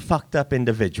very fucked up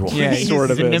individual. Yeah, he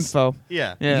sort of is. He's a nympho.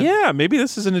 Yeah. Yeah, maybe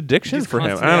this is an addiction for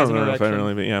him. I don't know if I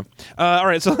really, but yeah. All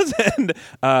right, so let's end.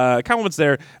 Compliments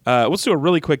there. Let's do a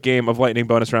really quick game of lightning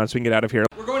bonus round so we can get out of here.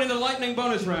 We're going into lightning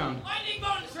bonus round. Lightning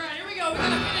bonus round. Here we go. We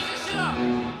gotta finish this shit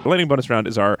up. The lightning bonus round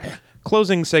is our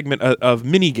closing segment of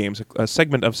mini games, a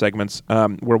segment of segments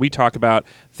where we talk about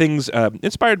things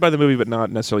inspired by the movie, but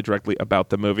not necessarily directly about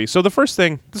the movie. So the first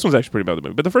thing, this one's actually pretty about the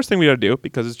movie, but the first thing we got to do,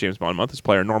 because it's James Bond month, is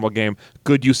play our normal game,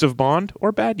 good use of Bond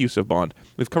or bad use of Bond.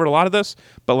 We've covered a lot of this,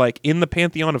 but like in the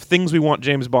pantheon of things we want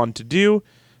James Bond to do,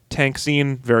 tank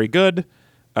scene, very good.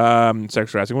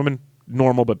 Sex harassing women,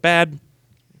 normal but bad.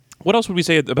 What else would we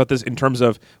say about this in terms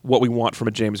of what we want from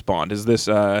a James Bond? Is this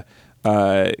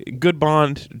good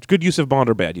Bond, good use of Bond,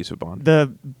 or bad use of Bond?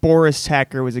 The Boris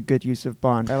hacker was a good use of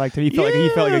Bond. I liked it. He felt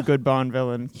like a good Bond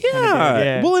villain.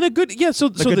 Yeah. Well, in a good So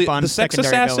the sex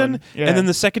assassin, and then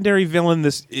the secondary villain,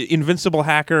 this invincible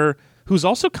hacker, who's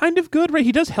also kind of good, right?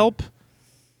 He does help.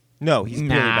 No, he's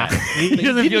really bad. He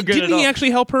doesn't feel good Didn't he actually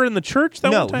help her in the church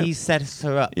that one time? No, he sets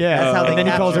her up. Yeah. That's how and then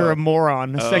he calls her a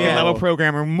moron, a second-level Yeah.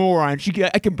 programmer, moron.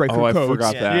 I can break her codes. I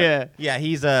forgot that. Yeah. Yeah,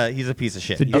 he's a piece of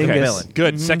shit. It's a He's a dingus. villain.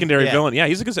 Good secondary Yeah. villain. Yeah,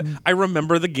 he's a good. I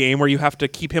remember the game where you have to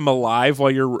keep him alive while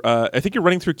you're. I think you're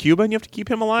running through Cuba and you have to keep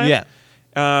him alive. Yeah.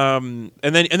 And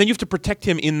then you have to protect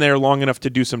him in there long enough to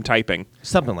do some typing.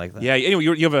 Something like that. Yeah. Anyway,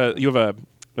 you have a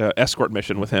escort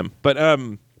mission with him, but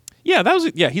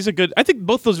yeah, he's a good. I think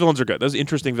both those villains are good. Those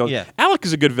interesting villains. Yeah. Alec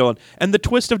is a good villain, and the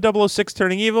twist of 006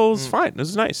 turning evil is fine. This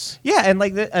is nice. Yeah, and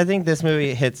like I think this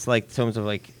movie hits like terms of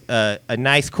like a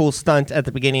nice, cool stunt at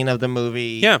the beginning of the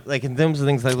movie. Yeah, like in terms of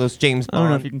things like those James Bond. I don't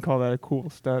know if you can call that a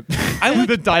cool stunt. I like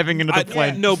the diving into the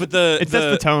plane. No, but it sets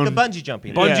the tone. The bungee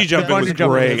jumping. Bungee jumping was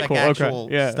great. Like cool. actual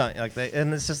Okay. stunt like that,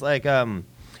 and it's just like I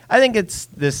think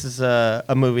this is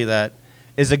a movie that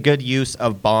is a good use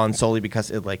of Bond solely because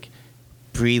it like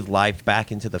breathe life back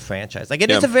into the franchise. Like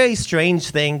it is a very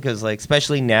strange thing because like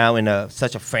especially now in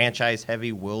such a franchise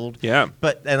heavy world. Yeah.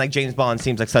 But and like James Bond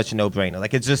seems like such a no brainer.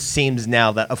 Like it just seems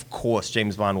now that of course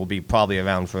James Bond will be probably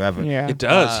around forever. Yeah. It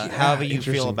does. However you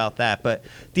feel about that. But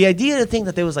the idea to think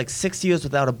that there was like 6 years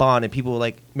without a Bond and people were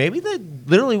like, maybe they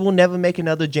literally will never make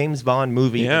another James Bond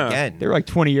movie again. They were like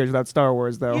 20 years without Star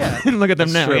Wars though. Yeah. Look at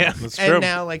them now. True. Yeah. That's true. And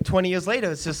now, like 20 years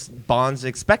later, it's just Bond's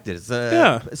expected. It's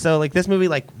Yeah. So, like this movie,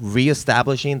 like reestablishing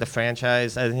the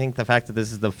franchise. I think the fact that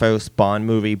this is the first Bond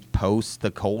movie post the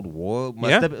Cold War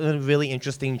must have been a really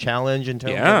interesting challenge in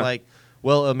terms of like,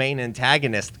 well, a main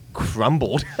antagonist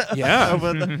crumbled. Yeah.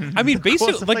 I mean,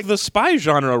 basically, like the spy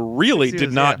genre really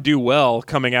did not do well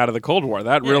coming out of the Cold War.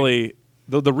 That really,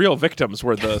 the real victims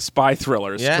were the spy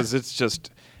thrillers because it's just.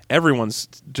 Everyone's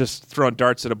just throwing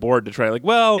darts at a board to try, like,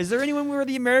 well... Is there anyone where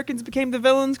the Americans became the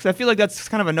villains? Because I feel like that's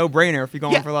kind of a no-brainer if you're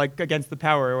going for, like, against the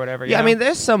power or whatever. Yeah, I mean,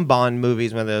 there's some Bond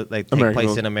movies where they like, take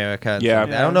place in America. Yeah. I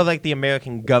don't know if, like, the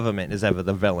American government is ever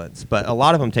the villains, but a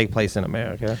lot of them take place in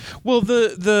America. Well,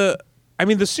 the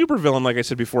supervillain, like I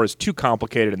said before, is too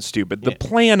complicated and stupid. The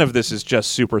plan of this is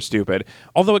just super stupid.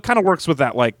 Although it kind of works with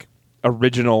that, like,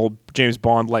 original James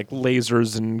Bond, like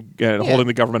lasers and holding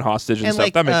the government hostage and stuff.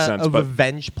 Like, that makes sense. A But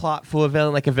revenge plot for a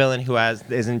villain, like a villain who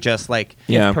isn't just like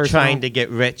personal. trying to get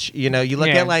rich. You know, you look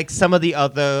at like some of the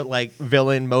other like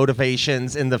villain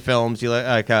motivations in the films. You look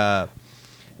like the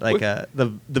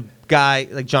guy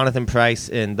like Jonathan Pryce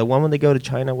in the one when they go to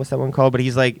China. What's that one called? But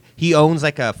he's like he owns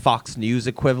like a Fox News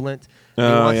equivalent. He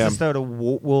wants to start a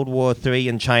World War III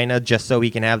in China just so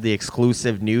he can have the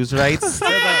exclusive news rights to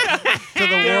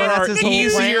the There That's are his whole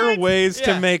easier plan? ways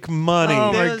to make money. Oh,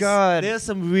 my There's- God. There's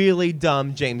some really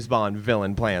dumb James Bond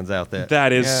villain plans out there.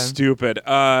 That is Yeah. stupid.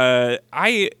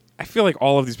 I feel like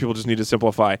all of these people just need to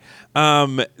simplify.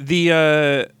 All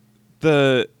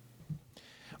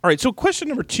right. So question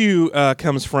number 2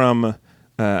 comes from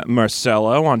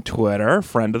Marcelo on Twitter,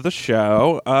 friend of the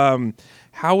show.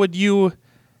 How would you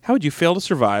fail to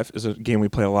survive? Is a game we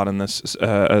play a lot in this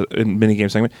in mini game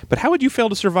segment. But how would you fail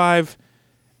to survive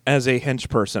as a hench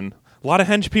person? A lot of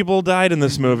hench people died in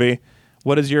this movie.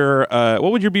 What is your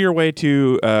what would be your way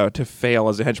to fail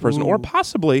as a hench person, or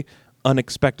possibly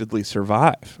unexpectedly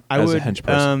survive I as would a hench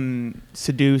person?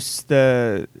 seduce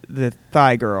the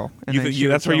thigh girl. And You then th- she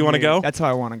would that's where you kill wanna me. go? That's how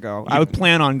I want to go. I would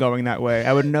plan on going that way.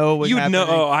 I would know what You'd know. happening.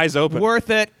 Oh, eyes open. Worth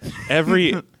it.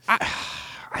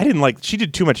 I didn't like. She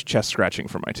did too much chest scratching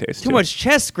for my taste. Too much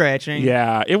chest scratching.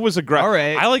 Yeah, it was a All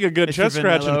right. I like a good Mr. chest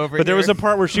Vanilla scratching, over but there was here. a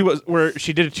part where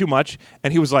she did it too much,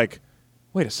 and he was like,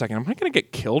 "Wait a second, am I going to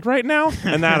get killed right now?"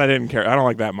 And that I didn't care. I don't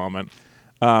like that moment.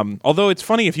 Although it's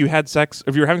funny if you were having sex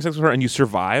with her and you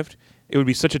survived, it would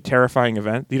be such a terrifying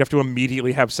event. You'd have to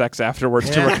immediately have sex afterwards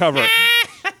to recover.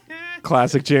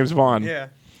 Classic James Bond. Yeah.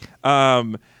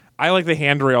 I like the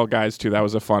handrail guys too. That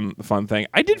was a fun thing.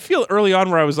 I did feel early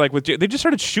on where I was like, they just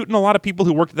started shooting a lot of people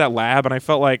who worked at that lab, and I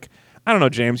felt like, I don't know,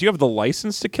 James, you have the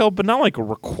license to kill, but not like a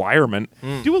requirement.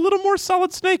 Do a little more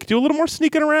Solid Snake. Do a little more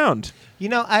sneaking around. You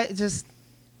know,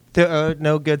 there are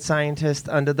no good scientists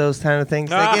under those kind of things.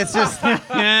 Like, it's just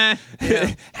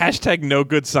Hashtag no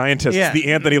good scientists. Yeah.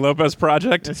 The Anthony Lopez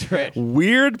Project. That's right.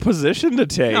 Weird position to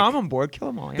take. No, I'm on board. Kill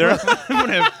them all. There-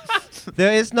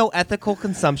 there is no ethical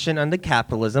consumption under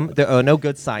capitalism. There are no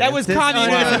good scientists. That was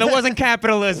communism. It wasn't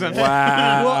capitalism.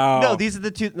 Wow. Well, no, these are the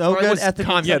two. No Or it good was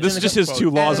ethical. concept. Yeah, this is just his two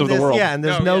laws of the there's- world. Yeah, and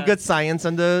there's No, no yeah. good science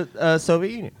under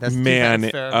Soviet Union. That's Man,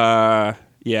 That's fair.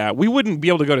 yeah, we wouldn't be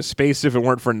able to go to space if it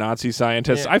weren't for Nazi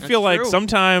scientists. Yeah, I feel that's like true.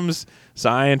 sometimes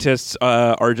scientists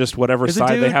are just whatever There's a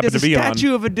side dude, they happen to there's be a on.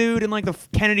 statue of a dude in like the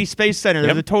Kennedy Space Center.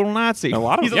 There's Yep. a total Nazi. A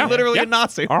lot of He's yeah, literally yeah. a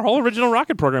Nazi. Our whole original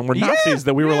rocket program were Nazis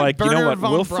that we were like, you know Werner what,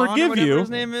 von we'll Braun or forgive whatever you. His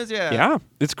name is, yeah. Yeah,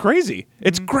 it's crazy.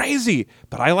 It's crazy.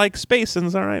 But I like space, and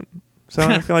it's all right. So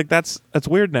I feel like that's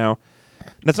weird now.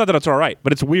 That's not that it's all right,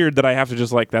 but it's weird that I have to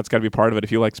just like, that's got to be part of it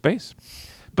if you like space.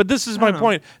 But this is my know.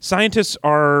 point. Scientists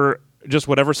are just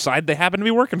whatever side they happen to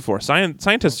be working for.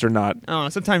 Scientists are not. Oh,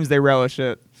 sometimes they relish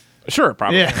it. Sure,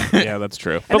 probably. Yeah. Yeah, that's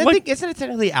true. And But I like, think isn't it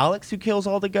technically Alex who kills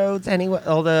all the goats anyway?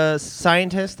 All the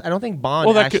scientists. I don't think Bond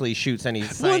Well, that actually shoots any.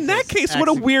 well, in that scientists case, what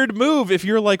a actually. weird move if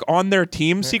you're like on their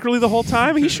team secretly the whole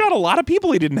time. He shot a lot of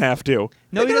people he didn't have to.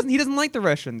 No, he doesn't. He doesn't like the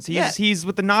Russians. He's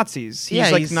with the Nazis. He's Yeah,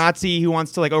 like he's- Nazi who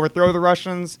wants to like overthrow the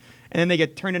Russians, and then they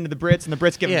get turned into the Brits, and the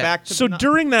Brits give Yeah. him back to So the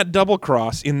during that double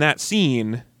cross in that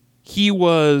scene, he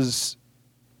was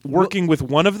working with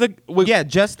one of the. Yeah,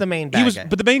 just the main bad He was, guy.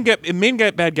 but the main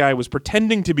bad guy was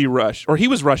pretending to be Russian, or he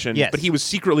was Russian, Yes. but he was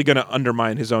secretly going to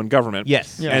undermine his own government.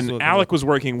 Yes. Yeah. And Yes. Alec was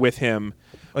working with him.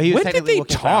 Well, he was When did technically they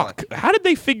working for talk? Alec. How did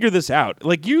they figure this out?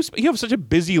 Like you have such a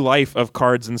busy life of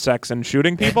cards and sex and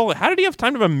shooting people. How did he have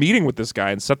time to have a meeting with this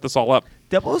guy and set this all up?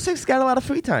 006 got a lot of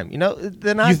free time. You know,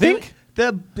 they're not. You think?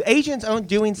 The agents aren't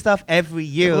doing stuff every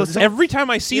year? Every time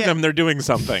I see Yeah. them, they're doing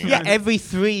something. Yeah, every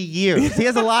 3 years. He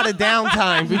has a lot of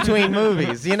downtime between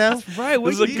movies, you know? right.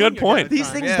 This is a good point. These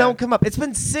things don't come up. It's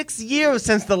been 6 years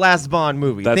since the last Bond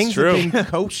movie. That's things true. have been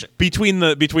kosher. Between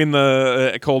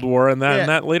the Cold War and that Yeah. and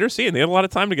that later scene, they had a lot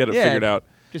of time to get it figured out.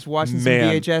 Just watching Man.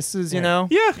 some VHSs, you know.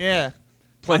 Yeah. Yeah.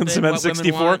 Playing What some women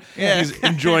N64. want. Yeah. He's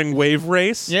enjoying Wave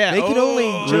Race. Yeah. They can only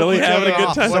jerk Really each having other a good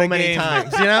off time. so What a many game.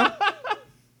 times, you know?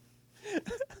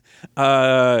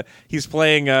 He's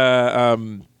playing.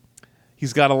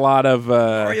 He's got a lot of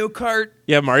Mario Kart.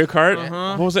 Yeah, Mario Kart.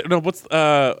 Uh-huh. What was it? No,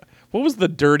 what was the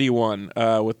dirty one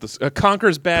with the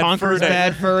Conker's Bad Fur Conker's Day?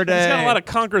 Bad Fur Day. He's got a lot of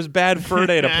Conker's Bad Fur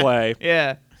Day to play.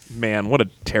 Yeah. Man, what a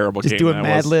terrible Just game doing that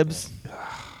Mad was. Libs.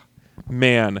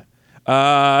 Man.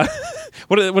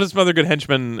 What are some other good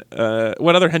henchmen?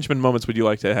 What other henchman moments would you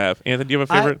like to have? Anthony, do you have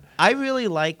a favorite? I really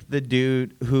like the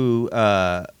dude who,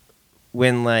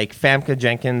 when like Famke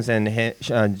Jenkins and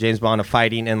James Bond are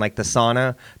fighting in like the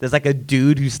sauna, there's like a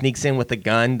dude who sneaks in with a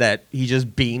gun that he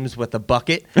just beams with a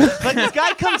bucket. Like this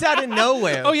guy comes out of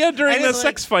nowhere. Oh, yeah, during And the it's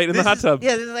sex fight in the this hot is- tub.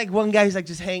 Yeah, there's like one guy who's like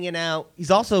just hanging out.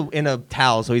 He's also in a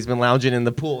towel, so he's been lounging in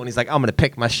the pool, and he's like, I'm gonna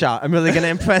pick my shot. I'm really gonna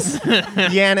impress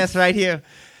Yanis right here.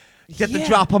 Get the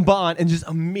drop on Bond and just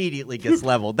immediately gets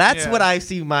leveled. That's Yeah. what I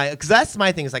see because that's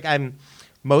my thing. It's like I'm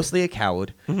mostly a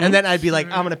coward, and then I'd be like,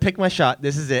 I'm gonna pick my shot.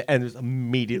 This is it, and just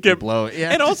immediately blow it.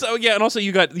 Yeah, And also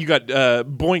you got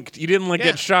boinked. You didn't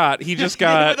get shot. He just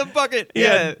got with a bucket.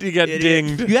 yeah, Yeah. you got Idiot.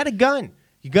 dinged. you had a gun.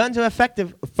 Your guns are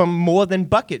effective from more than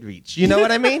bucket reach. You know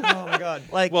what I mean? Oh my god.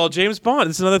 Like, Well, James Bond,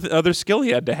 it's another other skill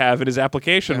he had to have in his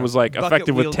application was like Bucket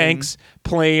effective with wielding. tanks,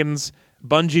 planes,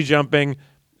 bungee jumping,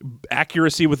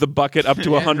 accuracy with the bucket up to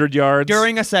 100 yards.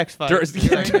 During a sex fight. During-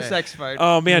 During a sex fight.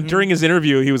 Oh man! During his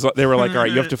interview, they were like, "All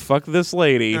right, you have to fuck this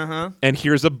lady, and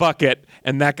here's a bucket,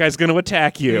 and that guy's going to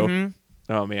attack you."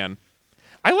 Oh man,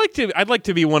 I'd like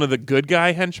to be one of the good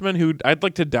guy henchmen I'd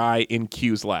like to die in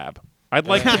Q's lab. I'd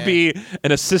like to be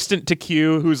an assistant to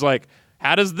Q who's like,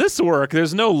 "How does this work?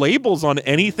 There's no labels on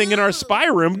anything in our spy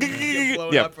room."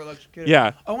 Blown Yeah. up for electrocuted.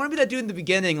 Yeah. I want to be that dude in the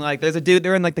beginning. Like, there's a dude.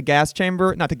 They're in like the gas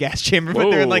chamber, not the gas chamber, but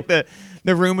they're Whoa. in like the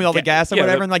room with all the gas or yeah,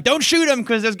 whatever, and like, don't shoot him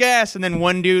because there's gas. And then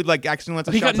one dude like accidentally lets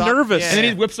a He shot got off. nervous. and then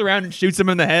he whips around and shoots him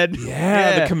in the head.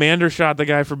 Yeah, the commander shot the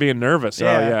guy for being nervous.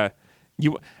 Yeah. Oh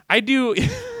yeah, I do.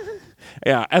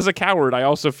 Yeah, as a coward, I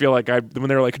also feel like when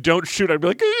they're like, "Don't shoot," I'd be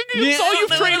like, "It's all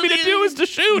you've trained me to do is to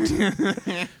shoot."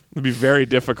 It'd be very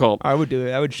difficult. I would do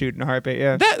it. I would shoot in a heartbeat.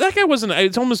 Yeah. That guy wasn't.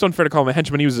 It's almost unfair to call him a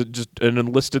henchman. He was just an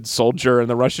enlisted soldier in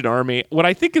the Russian army. What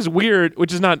I think is weird,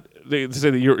 which is not to say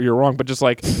that you're wrong, but just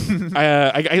like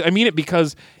I mean it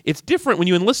because it's different when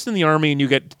you enlist in the army and you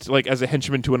get like as a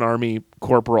henchman to an army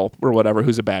corporal or whatever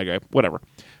who's a bad guy, whatever.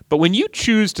 But when you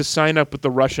choose to sign up with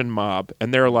the Russian mob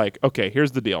and they're like, "Okay,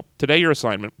 here's the deal. Today your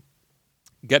assignment: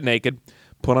 get naked,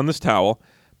 put on this towel,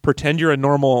 pretend you're a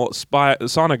normal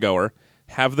sauna goer."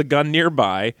 Have the gun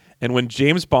nearby, and when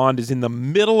James Bond is in the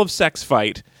middle of sex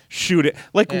fight, shoot it.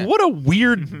 Like, what a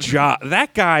weird job.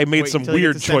 That guy made some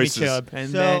weird choices. So-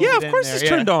 Yeah, of course it's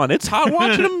turned on. It's hot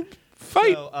watching him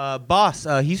fight. So, boss,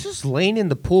 he's just laying in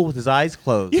the pool with his eyes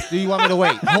closed. Do you want me to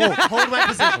wait? Hold my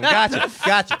position.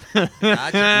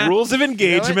 Gotcha. Rules of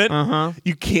engagement.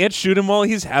 You can't shoot him while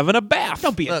he's having a bath.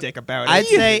 Don't be a dick about it. I'd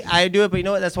say I do it, but you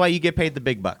know what? That's why you get paid the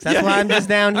big bucks. That's why I'm just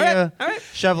down here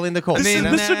shoveling the coal.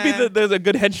 This would be the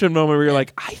good henchman moment where you're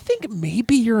like, I think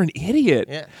maybe you're an idiot.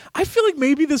 Yeah. I feel like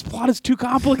maybe this plot is too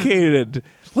complicated.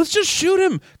 Let's just shoot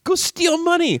him. Go steal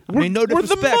money. I mean, no we're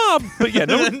the disrespect. mob. But yeah,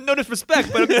 no disrespect,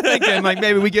 but I'm just thinking, like,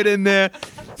 maybe we get in there.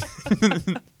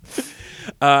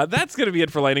 That's going to be it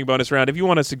for Lightning Bonus Round. If you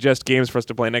want to suggest games for us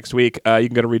to play next week, you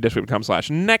can go to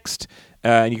readdistrict.com/next,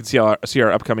 and you can see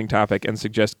our upcoming topic and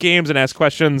suggest games and ask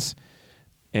questions.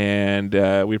 And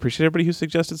we appreciate everybody who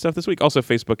suggested stuff this week. Also,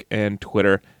 Facebook and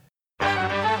Twitter.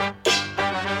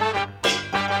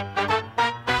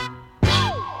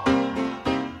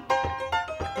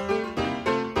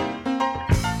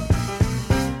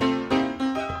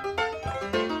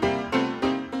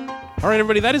 All right,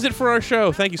 everybody, that is it for our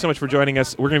show. Thank you so much for joining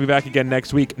us. We're going to be back again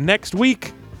next week. Next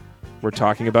week, we're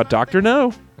talking about Dr.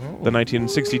 No, the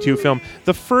 1962 film,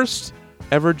 the first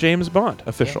ever James Bond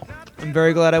official. I'm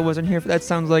very glad I wasn't here for that.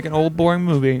 Sounds like an old, boring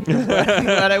movie. I'm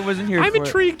glad I wasn't here I'm for it.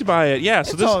 intrigued by it. Yeah,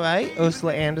 so It's all right.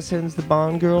 Ursula Anderson's the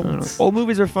Bond girl. Old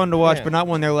movies are fun to watch, Yeah. but not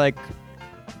when they're like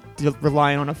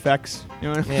relying on effects. You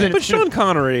know what I mean? But Sean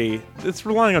Connery, it's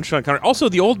relying on Sean Connery. Also,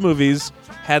 the old movies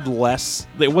had less.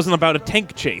 It wasn't about a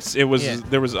tank chase. It was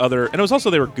there was other, and it was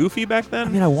also they were goofy back then. I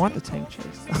mean, I want the tank chase.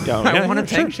 Yeah, I want a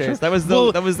sure, tank sure. chase. That was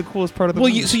the coolest part of the Well,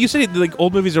 movie. so you say like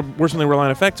old movies are worse when they rely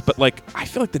on effects, but like I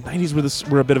feel like the '90s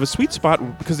were a bit of a sweet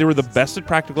spot because they were the best at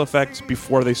practical effects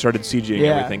before they started CGing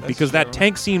Yeah, everything. that's Because that true.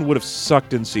 tank scene would have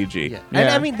sucked in CG. Yeah. And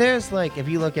Yeah. I mean, there's like, if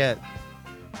you look at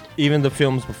even the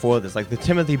films before this, like the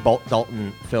Timothy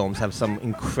Dalton films have some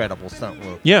incredible stunt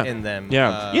work in them.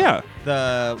 Yeah.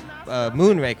 The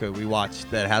Moonraker we watched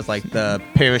that has like the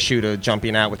parachuter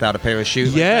jumping out without a parachute.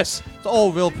 Like, Yes, it's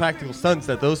all real practical stunts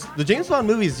that the James Bond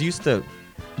movies used to.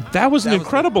 that was an That was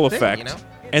incredible the thing, effect. you know?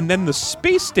 And then the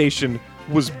space station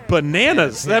was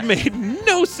bananas. Yeah. That made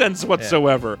no sense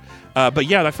whatsoever. But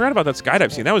yeah, I forgot about that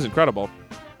skydive scene. That was incredible.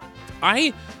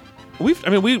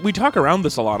 We talk around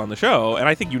this a lot on the show, and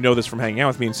I think you know this from hanging out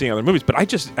with me and seeing other movies, but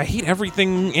I hate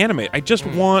everything animated. I just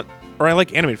I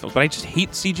like animated films, but I just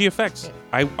hate CG effects.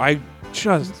 I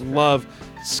just love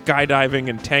skydiving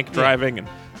and tank driving and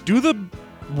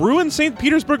ruin St.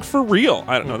 Petersburg for real.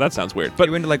 I don't know, that sounds weird. But But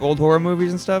you into like old horror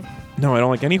movies and stuff? no, I don't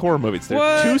like any horror movies.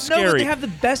 They're too scary. No, but they have the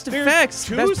best effects.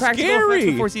 too best practical scary.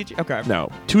 effects before CG. Okay. No,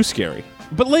 too scary.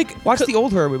 But like Watch the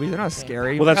old horror movies. They're not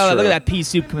scary. Well, that's Look true. at that pea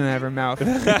soup coming out of her mouth.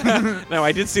 No,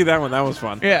 I did see that one. That was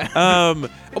fun. Yeah.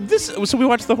 So we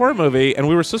watched the horror movie, and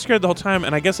we were so scared the whole time.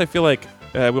 And I guess I feel like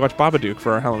we watched Babadook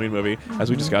for our Halloween movie, as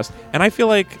we discussed. And I feel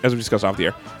like, as we discussed off the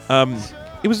air,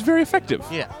 it was very effective.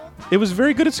 Yeah. It was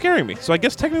very good at scaring me. So I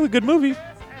guess technically a good movie,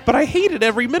 but I hated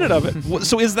every minute of it.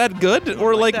 So is that good,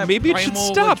 or like that maybe it should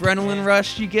primal stop? adrenaline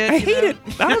rush you get. I you hate know? it.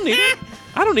 I don't need it.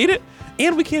 I don't need it.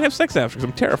 And we can't have sex after because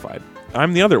I'm terrified.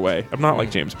 I'm the other way. I'm not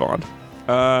like James Bond.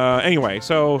 Anyway,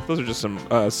 so those are just some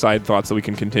side thoughts that we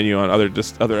can continue on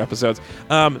other episodes.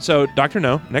 So Dr.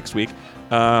 No next week.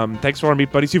 Thanks to our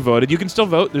Meat Buddies who voted. You can still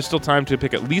vote. There's still time to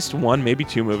pick at least one, maybe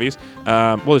two movies.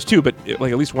 Well, there's two, but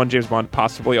like at least one James Bond,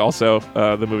 possibly also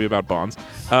the movie about Bonds.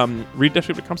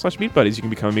 Read.com/Meat Buddies. You can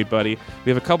become a Meat Buddy. We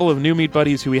have a couple of new Meat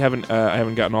Buddies who I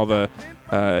haven't gotten all the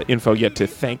info yet to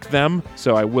thank them.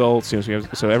 So I will as soon as we have.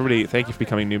 So everybody, thank you for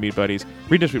becoming new Meat Buddies.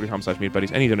 Read.com/Meat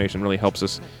Buddies. Any donation really helps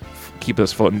us keep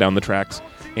us floating down the tracks.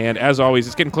 And as always,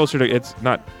 it's getting closer to. It's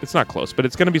not close, but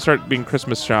it's going to start being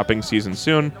Christmas shopping season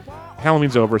soon.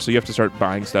 Halloween's over, so you have to start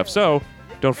buying stuff. So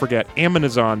don't forget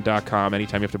Amazon.com.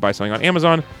 Anytime you have to buy something on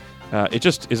Amazon, it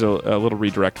just is a little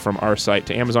redirect from our site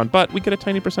to Amazon, but we get a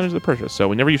tiny percentage of the purchase. So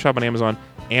whenever you shop on Amazon,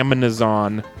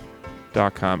 Amazon.com,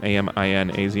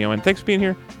 Aminazon. Thanks for being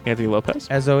here, Anthony Lopez.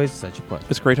 As always, such a pleasure.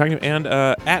 It's great talking to you. And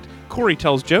at Corey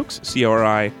Tells Jokes,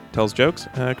 Cori Tells Jokes,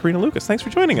 Karina Lucas. Thanks for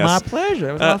joining us. My pleasure.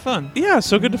 It was a lot of fun. Yeah,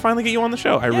 so good to finally get you on the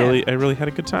show. I really had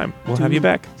a good time. We'll have you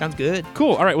back. Sounds good.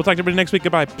 Cool. All right, we'll talk to everybody next week.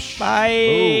 Goodbye.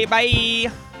 Bye.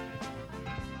 Bye.